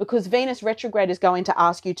 Because Venus retrograde is going to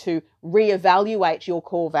ask you to reevaluate your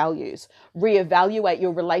core values, reevaluate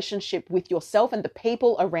your relationship with yourself and the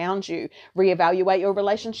people around you, reevaluate your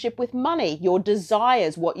relationship with money, your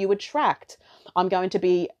desires, what you attract. I'm going to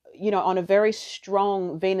be, on a very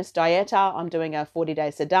strong Venus dieta. I'm doing a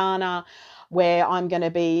 40-day sadhana where I'm going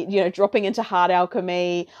to be, dropping into heart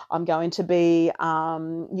alchemy. I'm going to be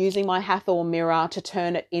using my Hathor mirror to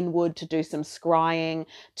turn it inward, to do some scrying,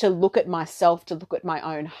 to look at myself, to look at my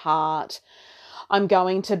own heart. I'm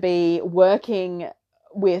going to be working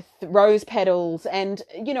with rose petals, and,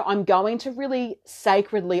 I'm going to really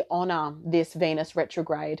sacredly honor this Venus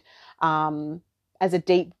retrograde as a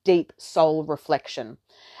deep, deep soul reflection.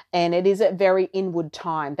 And it is a very inward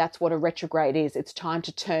time. That's what a retrograde is. It's time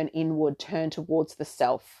to turn inward, turn towards the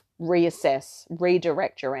self, reassess,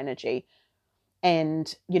 redirect your energy.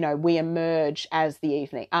 And, we emerge as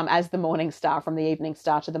the morning star, from the evening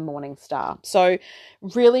star to the morning star. So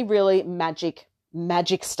really, really magic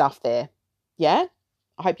stuff there. Yeah.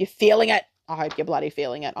 I hope you're feeling it. I hope you're bloody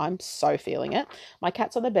feeling it. I'm so feeling it. My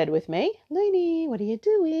cat's on the bed with me. Looney, what are you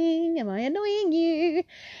doing? Am I annoying you?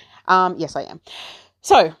 Yes, I am.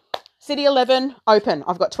 So, City 11, open.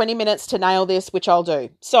 I've got 20 minutes to nail this, which I'll do.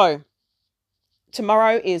 So,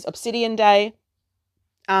 tomorrow is Obsidian Day.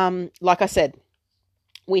 Like I said,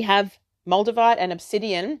 we have Moldavite and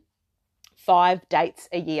Obsidian 5 dates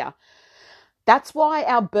a year. That's why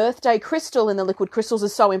our birthday crystal in the liquid crystals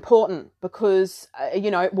is so important, because,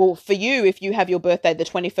 for you, if you have your birthday the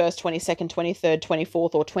 21st, 22nd, 23rd,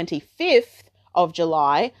 24th, or 25th of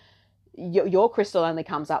July, your crystal only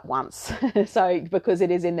comes up once. So, because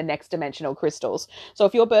it is in the next dimensional crystals. So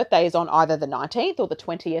if your birthday is on either the 19th or the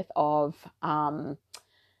 20th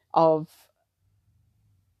of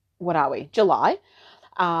what are we? July.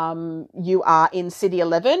 you are in City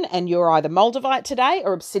 11 and you're either Moldavite today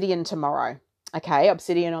or Obsidian tomorrow. Okay,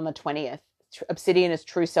 Obsidian on the 20th. Obsidian is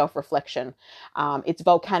true self-reflection. It's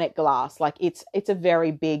volcanic glass. Like it's a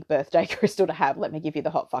very big birthday crystal to have. Let me give you the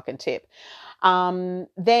hot fucking tip. Then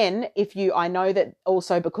I know that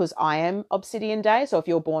also because I am Obsidian Day. So if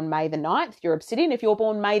you're born May the 9th, you're Obsidian. If you're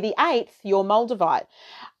born May the 8th, you're Moldavite.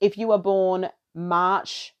 If you are born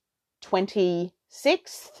March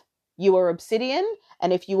 26th, you are Obsidian.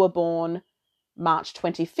 And if you were born March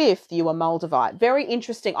 25th, you are Moldavite. Very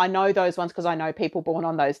interesting. I know those ones because I know people born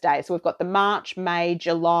on those days. So we've got the March, May,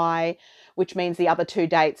 July, which means the other two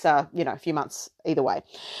dates are, a few months either way.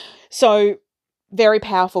 So very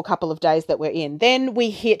powerful couple of days that we're in. Then we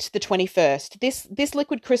hit the 21st. This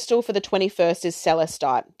liquid crystal for the 21st is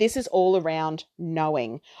celestite. This is all around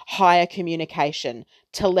knowing, higher communication,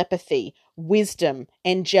 telepathy, wisdom,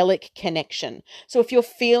 angelic connection. So if you're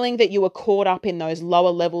feeling that you are caught up in those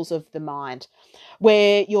lower levels of the mind,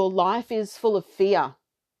 where your life is full of fear,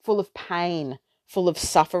 full of pain, full of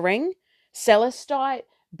suffering, celestite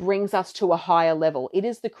brings us to a higher level. It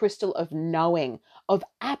is the crystal of knowing, of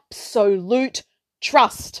absolute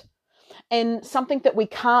trust. And something that we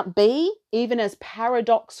can't be, even as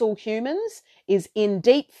paradoxal humans, is in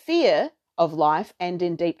deep fear of life and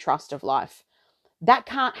in deep trust of life. That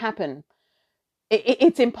can't happen.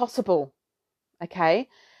 It's impossible. Okay?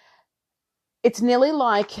 It's nearly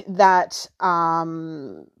like that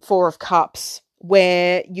Four of Cups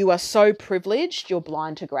where you are so privileged, you're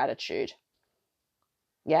blind to gratitude.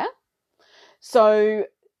 Yeah? So,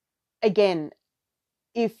 again,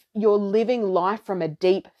 if you're living life from a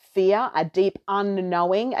deep fear, a deep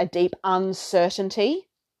unknowing, a deep uncertainty,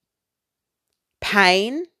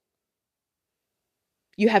 pain,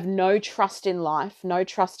 you have no trust in life, no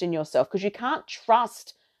trust in yourself, because you can't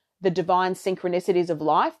trust the divine synchronicities of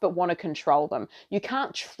life but want to control them. You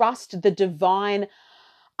can't trust the divine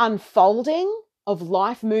unfolding of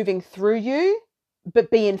life moving through you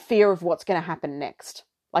but be in fear of what's going to happen next.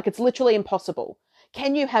 Like, it's literally impossible.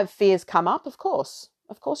 Can you have fears come up? Of course.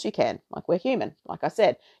 Of course you can. Like, we're human. Like I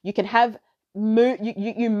said, you can have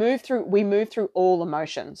we move through all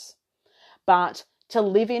emotions. But to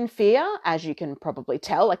live in fear, as you can probably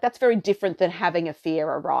tell, like, that's very different than having a fear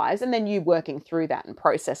arise and then you working through that and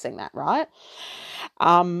processing that, right?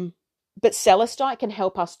 But celestite can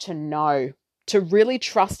help us to know, to really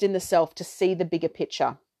trust in the self, to see the bigger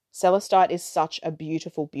picture. Celestite is such a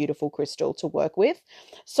beautiful, beautiful crystal to work with.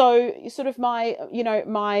 So sort of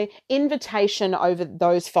my invitation over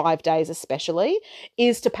those 5 days especially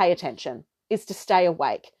is to pay attention, is to stay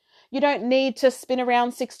awake. You don't need to spin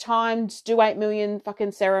around 6 times, do 8 million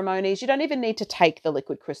fucking ceremonies. You don't even need to take the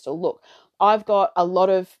liquid crystal. Look, I've got a lot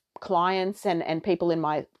of clients and people in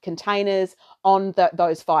my containers on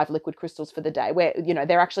those 5 liquid crystals for the day where,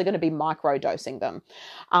 they're actually going to be micro-dosing them.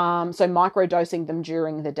 So micro-dosing them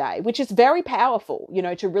during the day, which is very powerful,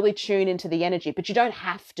 to really tune into the energy, but you don't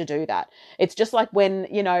have to do that. It's just like when,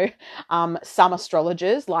 some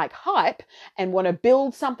astrologers like hype and want to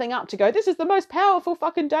build something up to go, this is the most powerful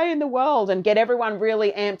fucking day in the world and get everyone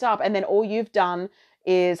really amped up. And then all you've done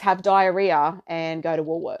is have diarrhea and go to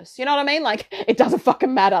Woolworths. You know what I mean? Like, it doesn't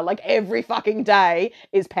fucking matter. Like, every fucking day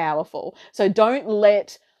is powerful. So don't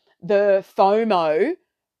let the FOMO,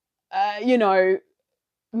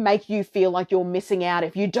 make you feel like you're missing out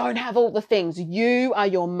if you don't have all the things. You are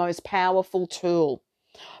your most powerful tool.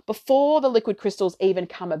 Before the liquid crystals even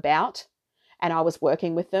come about, and I was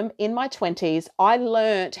working with them in my 20s, I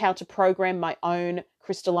learned how to program my own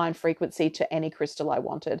crystalline frequency to any crystal I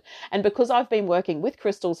wanted. And because I've been working with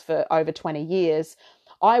crystals for over 20 years,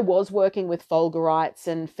 I was working with fulgurites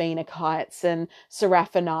and phoenikites and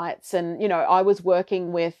seraphinites, and, I was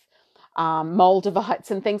working with moldavites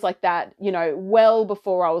and things like that, well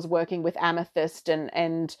before I was working with amethyst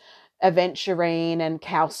and aventurine and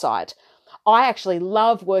calcite. I actually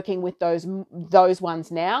love working with those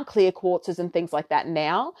ones now, clear quartzes and things like that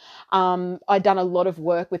now. I'd done a lot of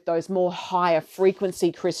work with those more higher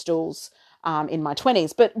frequency crystals in my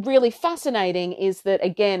 20s. But really fascinating is that,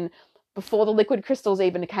 again, before the liquid crystals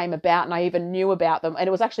even came about and I even knew about them, and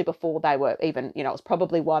it was actually before they were even, it was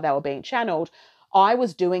probably while they were being channeled, I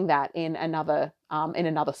was doing that in another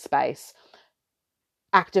space,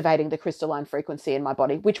 activating the crystalline frequency in my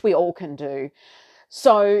body, which we all can do.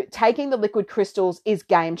 So taking the liquid crystals is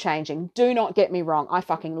game changing. Do not get me wrong. I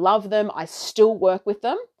fucking love them. I still work with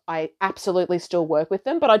them. I absolutely still work with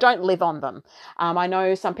them, but I don't live on them. I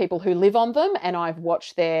know some people who live on them, and I've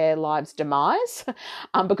watched their lives demise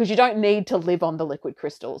because you don't need to live on the liquid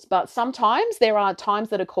crystals. But sometimes there are times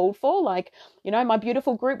that are called for, like, my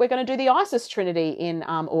beautiful group, we're going to do the Isis Trinity in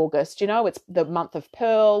August. It's the month of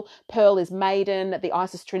Pearl. Pearl is maiden. The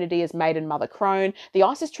Isis Trinity is maiden Mother Crone. The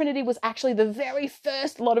Isis Trinity was actually the very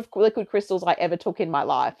first lot of liquid crystals I ever took in my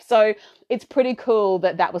life. So it's pretty cool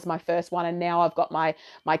that was my first one. And now I've got my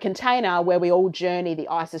container where we all journey the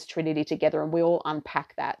Isis Trinity together and we all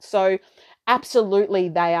unpack that. So absolutely,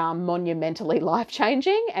 they are monumentally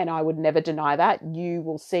life-changing, and I would never deny that. You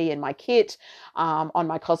will see in my kit, on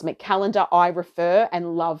my cosmic calendar, I refer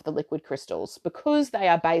and love the liquid crystals because they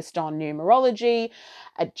are based on numerology,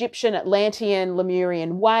 Egyptian, Atlantean,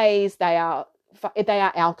 Lemurian ways. They are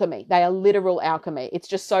alchemy. They are literal alchemy. It's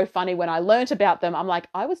just so funny. When I learnt about them, I'm like,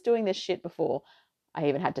 I was doing this shit before I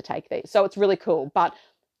even had to take these. So it's really cool. But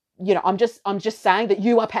I'm just saying that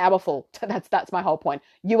you are powerful. That's my whole point.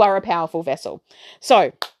 You are a powerful vessel.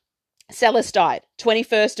 So Celestite,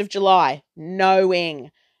 21st of July,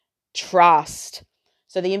 knowing, trust.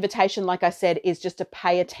 So the invitation, like I said, is just to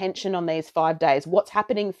pay attention on these 5 days. What's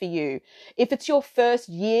happening for you? If it's your first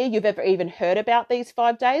year you've ever even heard about these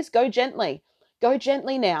 5 days, go gently. Go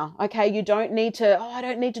gently now, okay? You don't need to, I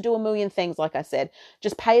don't need to do a million things, like I said.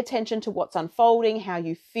 Just pay attention to what's unfolding, how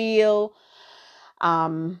you feel.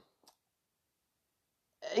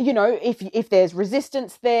 If there's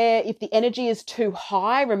resistance there, if the energy is too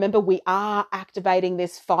high, remember we are activating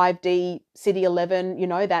this 5D City 11,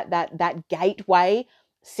 that gateway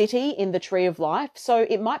city in the Tree of Life. So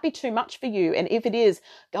it might be too much for you. And if it is,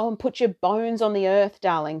 go and put your bones on the earth,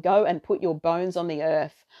 darling. Go and put your bones on the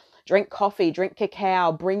earth. Drink coffee, drink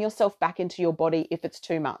cacao, bring yourself back into your body if it's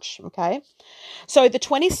too much, okay? So the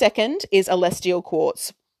 22nd is Celestial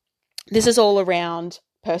Quartz. This is all around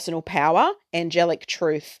personal power, angelic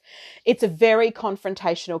truth. It's a very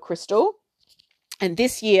confrontational crystal. And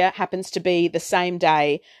this year happens to be the same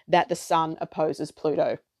day that the sun opposes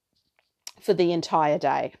Pluto for the entire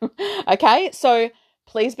day. Okay, so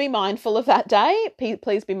please be mindful of that day.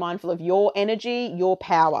 Please be mindful of your energy, your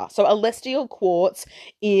power. So Celestial Quartz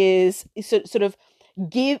is sort of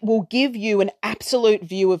will give you an absolute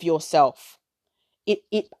view of yourself.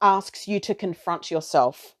 It asks you to confront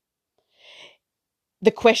yourself. The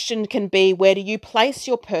question can be, where do you place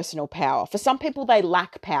your personal power? For some people, they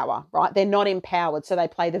lack power, right? They're not empowered, so they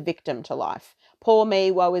play the victim to life. Poor me,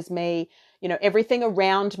 woe is me. Everything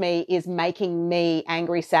around me is making me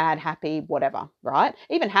angry, sad, happy, whatever, right?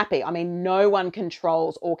 Even happy. I mean, no one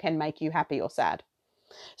controls or can make you happy or sad.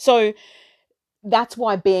 So that's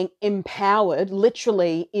why being empowered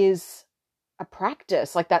literally is a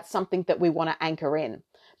practice. Like, that's something that we want to anchor in.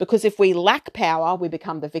 Because if we lack power, we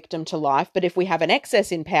become the victim to life. But if we have an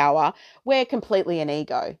excess in power, we're completely an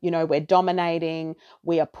ego. We're dominating,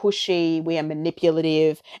 we are pushy, we are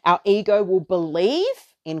manipulative. Our ego will believe,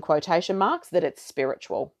 in quotation marks, that it's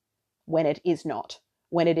spiritual when it is not,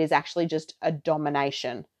 when it is actually just a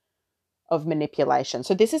domination of manipulation.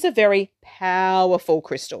 So this is a very powerful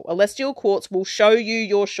crystal. Celestial Quartz will show you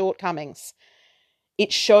your shortcomings.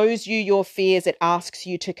 It shows you your fears. It asks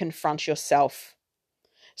you to confront yourself.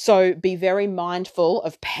 So be very mindful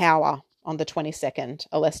of power on the 22nd,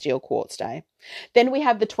 Celestial Quartz Day. Then we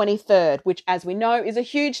have the 23rd, which, as we know, is a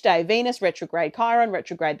huge day. Venus retrograde, Chiron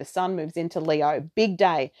retrograde, the sun moves into Leo. Big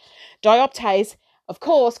day. Dioptase, of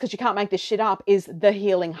course, because you can't make this shit up, is the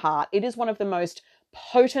healing heart. It is one of the most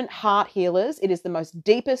potent heart healers. It is the most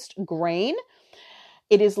deepest green.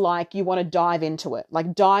 It is like you want to dive into it,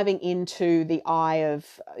 like diving into the eye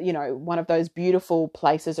of, one of those beautiful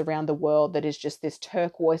places around the world that is just this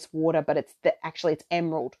turquoise water, but it's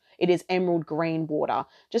emerald. It is emerald green water.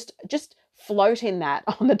 Just float in that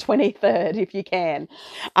on the 23rd if you can.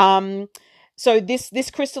 So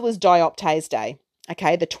this crystal is Dioptase Day.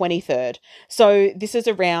 Okay, the 23rd. So this is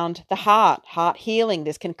around the heart healing.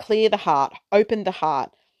 This can clear the heart, open the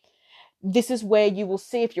heart. This is where you will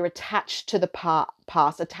see if you're attached to the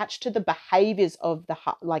past, attached to the behaviors of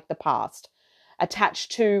the past,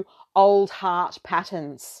 attached to old heart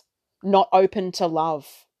patterns, not open to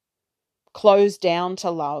love, closed down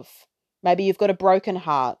to love. Maybe you've got a broken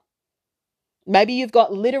heart. Maybe you've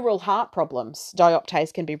got literal heart problems.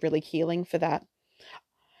 Dioptase can be really healing for that.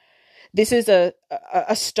 This is a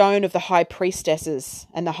stone of the high priestesses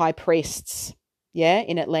and the high priests,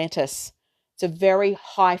 in Atlantis. It's a very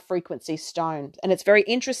high frequency stone. And it's very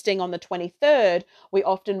interesting. On the 23rd, we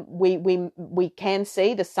often we can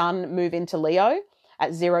see the sun move into Leo,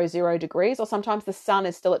 at 0 degrees, or sometimes the sun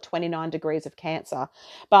is still at 29 degrees of Cancer.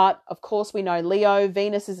 But of course, we know Leo,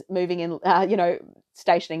 Venus is moving in,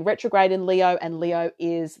 stationing retrograde in Leo, and Leo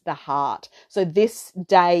is the heart. So this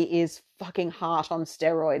day is fucking heart on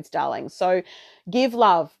steroids, darling. So give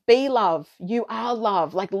love, be love. You are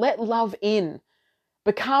love. Like, let love in.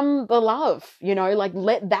 Become the love, like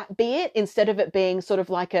let that be it, instead of it being sort of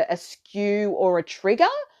like a skew or a trigger.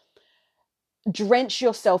 Drench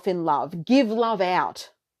yourself in love. Give love out,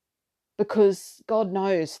 because God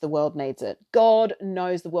knows the world needs it. God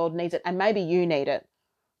knows the world needs it, and maybe you need it.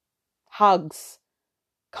 Hugs,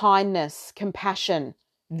 kindness, compassion.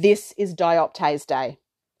 This is Dioptase Day.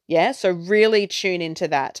 Yeah, so really tune into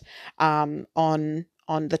that on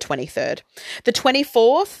the 23rd. The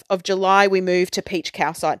 24th of July, we move to Peach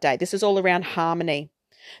Calcite Day. This is all around harmony.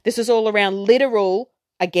 This is all around literal,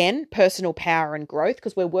 again, personal power and growth,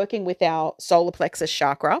 because we're working with our solar plexus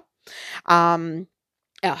chakra, our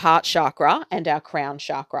heart chakra, and our crown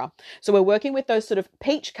chakra. So we're working with those sort of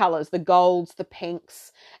peach colors, the golds, the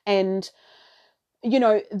pinks, and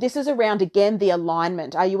this is around, again, the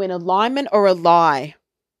alignment. Are you in alignment or a lie?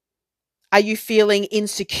 Are you feeling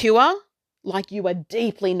insecure, like you are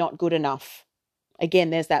deeply not good enough? Again,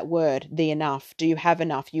 there's that word, the enough. Do you have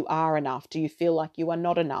enough? You are enough. Do you feel like you are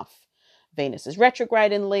not enough? Venus is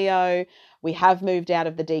retrograde in Leo. We have moved out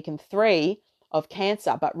of the Decan 3 of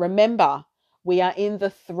Cancer. But remember, we are in the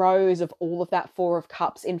throes of all of that Four of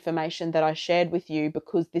Cups information that I shared with you,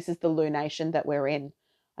 because this is the lunation that we're in.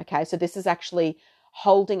 Okay, so this is actually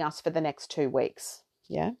holding us for the next 2 weeks.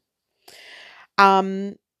 Yeah.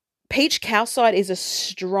 Peach calcite is a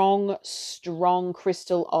strong, strong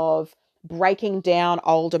crystal of breaking down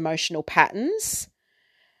old emotional patterns,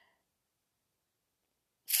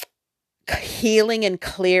 healing and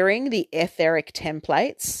clearing the etheric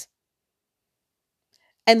templates,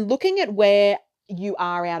 and looking at where you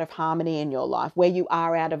are out of harmony in your life, where you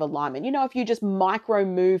are out of alignment. If you just micro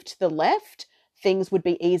move to the left, things would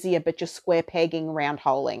be easier, but just square pegging, round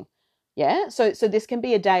holing. Yeah. So this can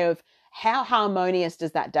be a day of, how harmonious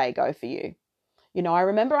does that day go for you? I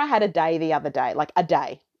remember I had a day the other day, like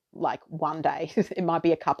one day, it might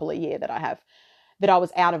be a couple a year that I have, that I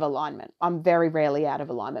was out of alignment. I'm very rarely out of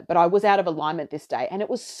alignment, but I was out of alignment this day, and it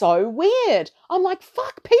was so weird. I'm like,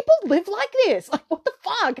 fuck, people live like this. Like, what the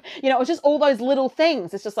fuck? It was just all those little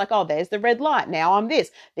things. It's just like, oh, there's the red light. Now I'm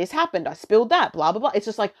this. This happened. I spilled that, blah, blah, blah. It's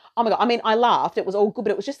just like, oh my God. I mean, I laughed. It was all good,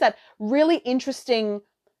 but it was just that really interesting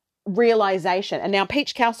realization. And now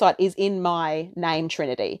peach calcite is in my name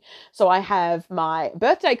trinity. So I have my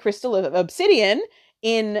birthday crystal of obsidian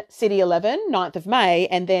in City 11, 9th of May,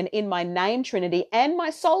 and then in my name trinity and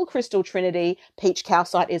my soul crystal trinity, peach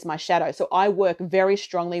calcite is my shadow. So I work very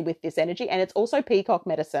strongly with this energy, and it's also peacock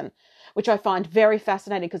medicine, which I find very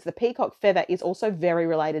fascinating, because the peacock feather is also very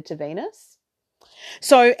related to Venus.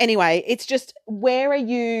 So anyway, it's just, where are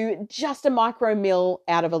you just a micro mil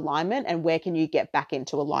out of alignment, and where can you get back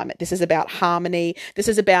into alignment? This is about harmony. This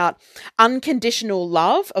is about unconditional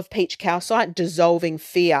love of peach calcite, dissolving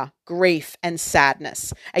fear, grief, and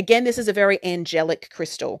sadness. Again, this is a very angelic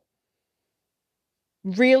crystal.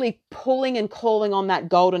 Really pulling and calling on that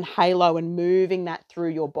golden halo and moving that through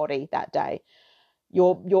your body that day.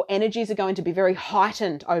 Your energies are going to be very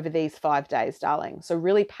heightened over these 5 days, darling. So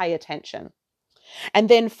really pay attention. And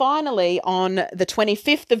then finally, on the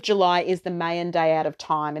 25th of July is the Mayan Day out of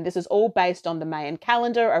time. And this is all based on the Mayan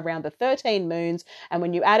calendar around the 13 moons. And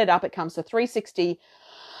when you add it up, it comes to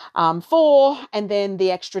 364. And then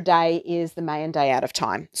the extra day is the Mayan Day out of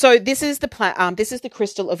time. So this is the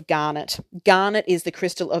crystal of garnet. Garnet is the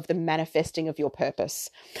crystal of the manifesting of your purpose.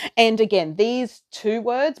 And again, these two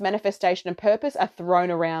words, manifestation and purpose, are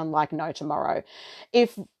thrown around like no tomorrow.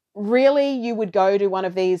 If really you would go to one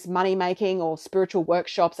of these money-making or spiritual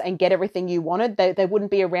workshops and get everything you wanted, they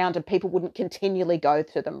wouldn't be around, and people wouldn't continually go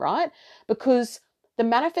to them, right? Because the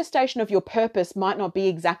manifestation of your purpose might not be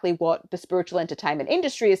exactly what the spiritual entertainment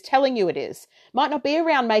industry is telling you it is. Might not be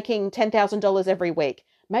around making $10,000 every week.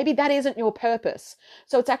 Maybe that isn't your purpose.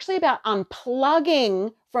 So it's actually about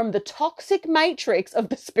unplugging from the toxic matrix of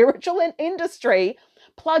the spiritual industry,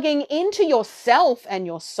 plugging into yourself and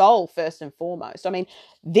your soul first and foremost. I mean,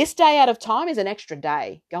 this day out of time is an extra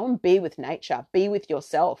day. Go and be with nature. Be with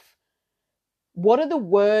yourself. What are the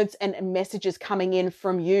words and messages coming in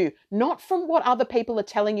from you? Not from what other people are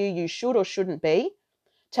telling you you should or shouldn't be,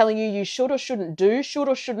 telling you should or shouldn't do, should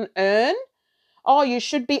or shouldn't earn. Oh, you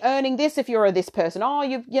should be earning this if you're this person. Oh,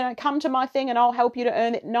 you come to my thing and I'll help you to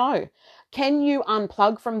earn it. No. Can you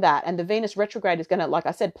unplug from that? And the Venus retrograde is going to, like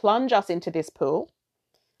I said, plunge us into this pool.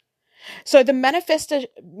 So the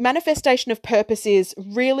manifestation of purpose is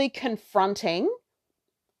really confronting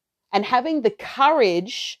and having the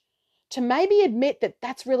courage to maybe admit that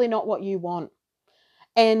that's really not what you want.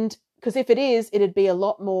 And because if it is, it'd be a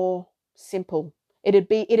lot more simple.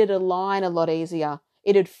 It'd align a lot easier.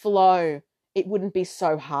 It'd flow. It wouldn't be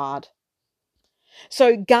so hard.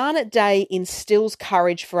 So Garnet Day instills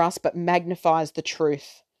courage for us, but magnifies the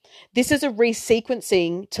truth. This is a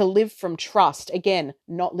resequencing to live from trust. Again,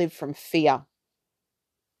 not live from fear.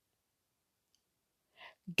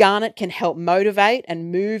 Garnet can help motivate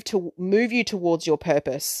and move you towards your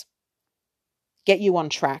purpose. Get you on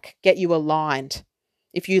track, get you aligned.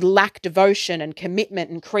 If you lack devotion and commitment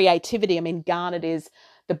and creativity, I mean, Garnet is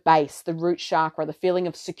the base, the root chakra, the feeling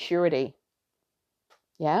of security.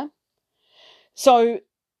 Yeah? So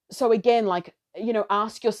again, like,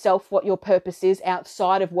 ask yourself what your purpose is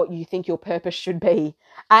outside of what you think your purpose should be.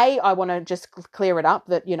 I want to just clear it up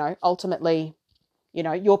that, ultimately,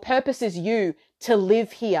 your purpose is you to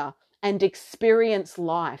live here and experience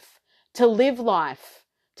life, to live life,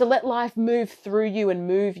 to let life move through you and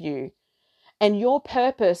move you. And your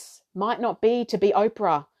purpose might not be to be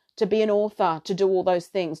Oprah, to be an author, to do all those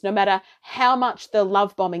things, no matter how much the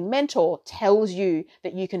love bombing mentor tells you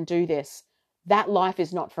that you can do this. That life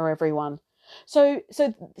is not for everyone. So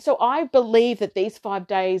I believe that these 5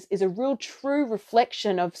 days is a real true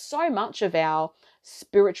reflection of so much of our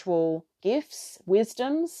spiritual gifts,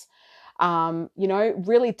 wisdoms,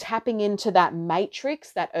 really tapping into that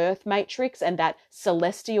matrix, that earth matrix and that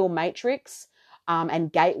celestial matrix,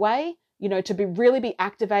 and gateway, to really be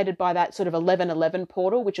activated by that sort of 1111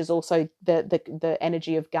 portal, which is also the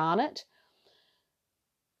energy of Garnet,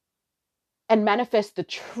 and manifest the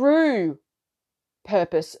true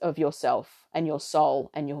purpose of yourself and your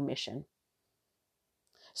soul and your mission.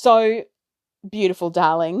 So beautiful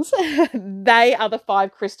darlings, they are the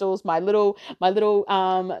 5 crystals. My little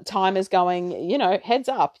timer's going, heads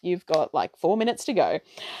up, you've got like 4 minutes to go.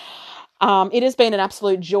 It has been an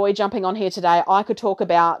absolute joy jumping on here today. I could talk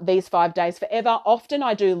about these 5 days forever. Often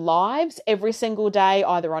I do lives every single day,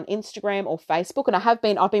 either on Instagram or Facebook. And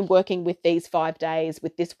I've been working with these 5 days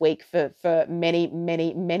with this week for many,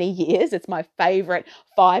 many, many years. It's my favorite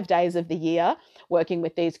 5 days of the year, working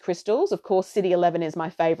with these crystals. Of course, City 11 is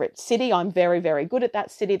my favorite city. I'm very, very good at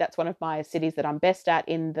that city. That's one of my cities that I'm best at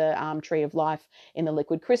in the Tree of Life in the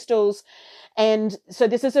liquid crystals. And so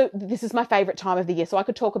this is my favorite time of the year. So I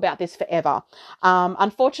could talk about this forever.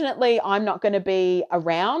 Unfortunately, I'm not going to be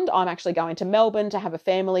around. I'm actually going to Melbourne to have a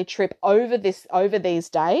family trip over these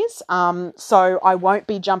days. So I won't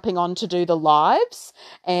be jumping on to do the lives,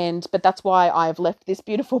 but that's why I've left this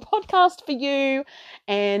beautiful podcast for you.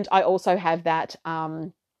 And I also have that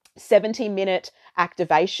 70-minute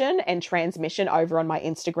activation and transmission over on my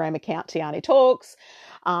Instagram account, Tiani Talks.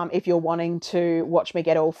 If you're wanting to watch me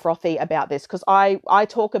get all frothy about this, because I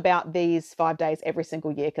talk about these 5 days every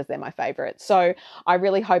single year because they're my favorite. So I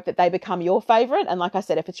really hope that they become your favorite. And like I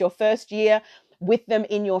said, if it's your first year with them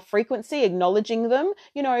in your frequency, acknowledging them,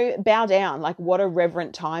 bow down. Like, what a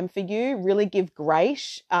reverent time for you. Really give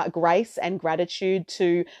grace and gratitude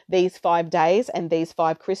to these 5 days and these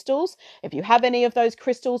 5 crystals. If you have any of those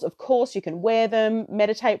crystals, of course, you can wear them,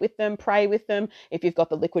 meditate with them, pray with them. If you've got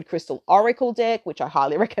the Liquid Crystal Oracle deck, which I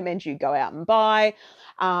highly recommend you go out and buy,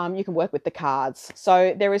 you can work with the cards.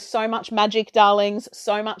 So there is so much magic, darlings,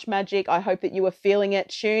 so much magic. I hope that you are feeling it.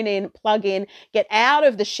 Tune in, plug in, get out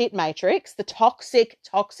of the shit matrix, the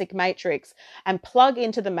toxic matrix, and plug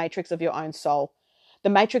into the matrix of your own soul, the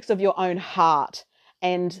matrix of your own heart.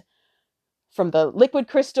 And from the liquid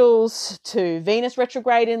crystals to Venus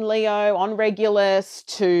retrograde in Leo on Regulus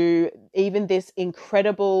to even this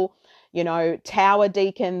incredible, tower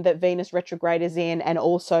decan that Venus retrograde is in, and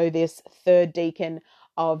also this 3rd decan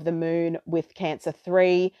of the moon with Cancer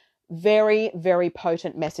 3. Very, very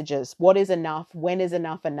potent messages. What is enough? When is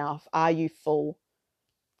enough enough? Are you full?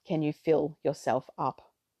 Can you fill yourself up?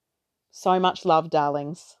 So much love,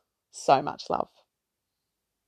 darlings. So much love.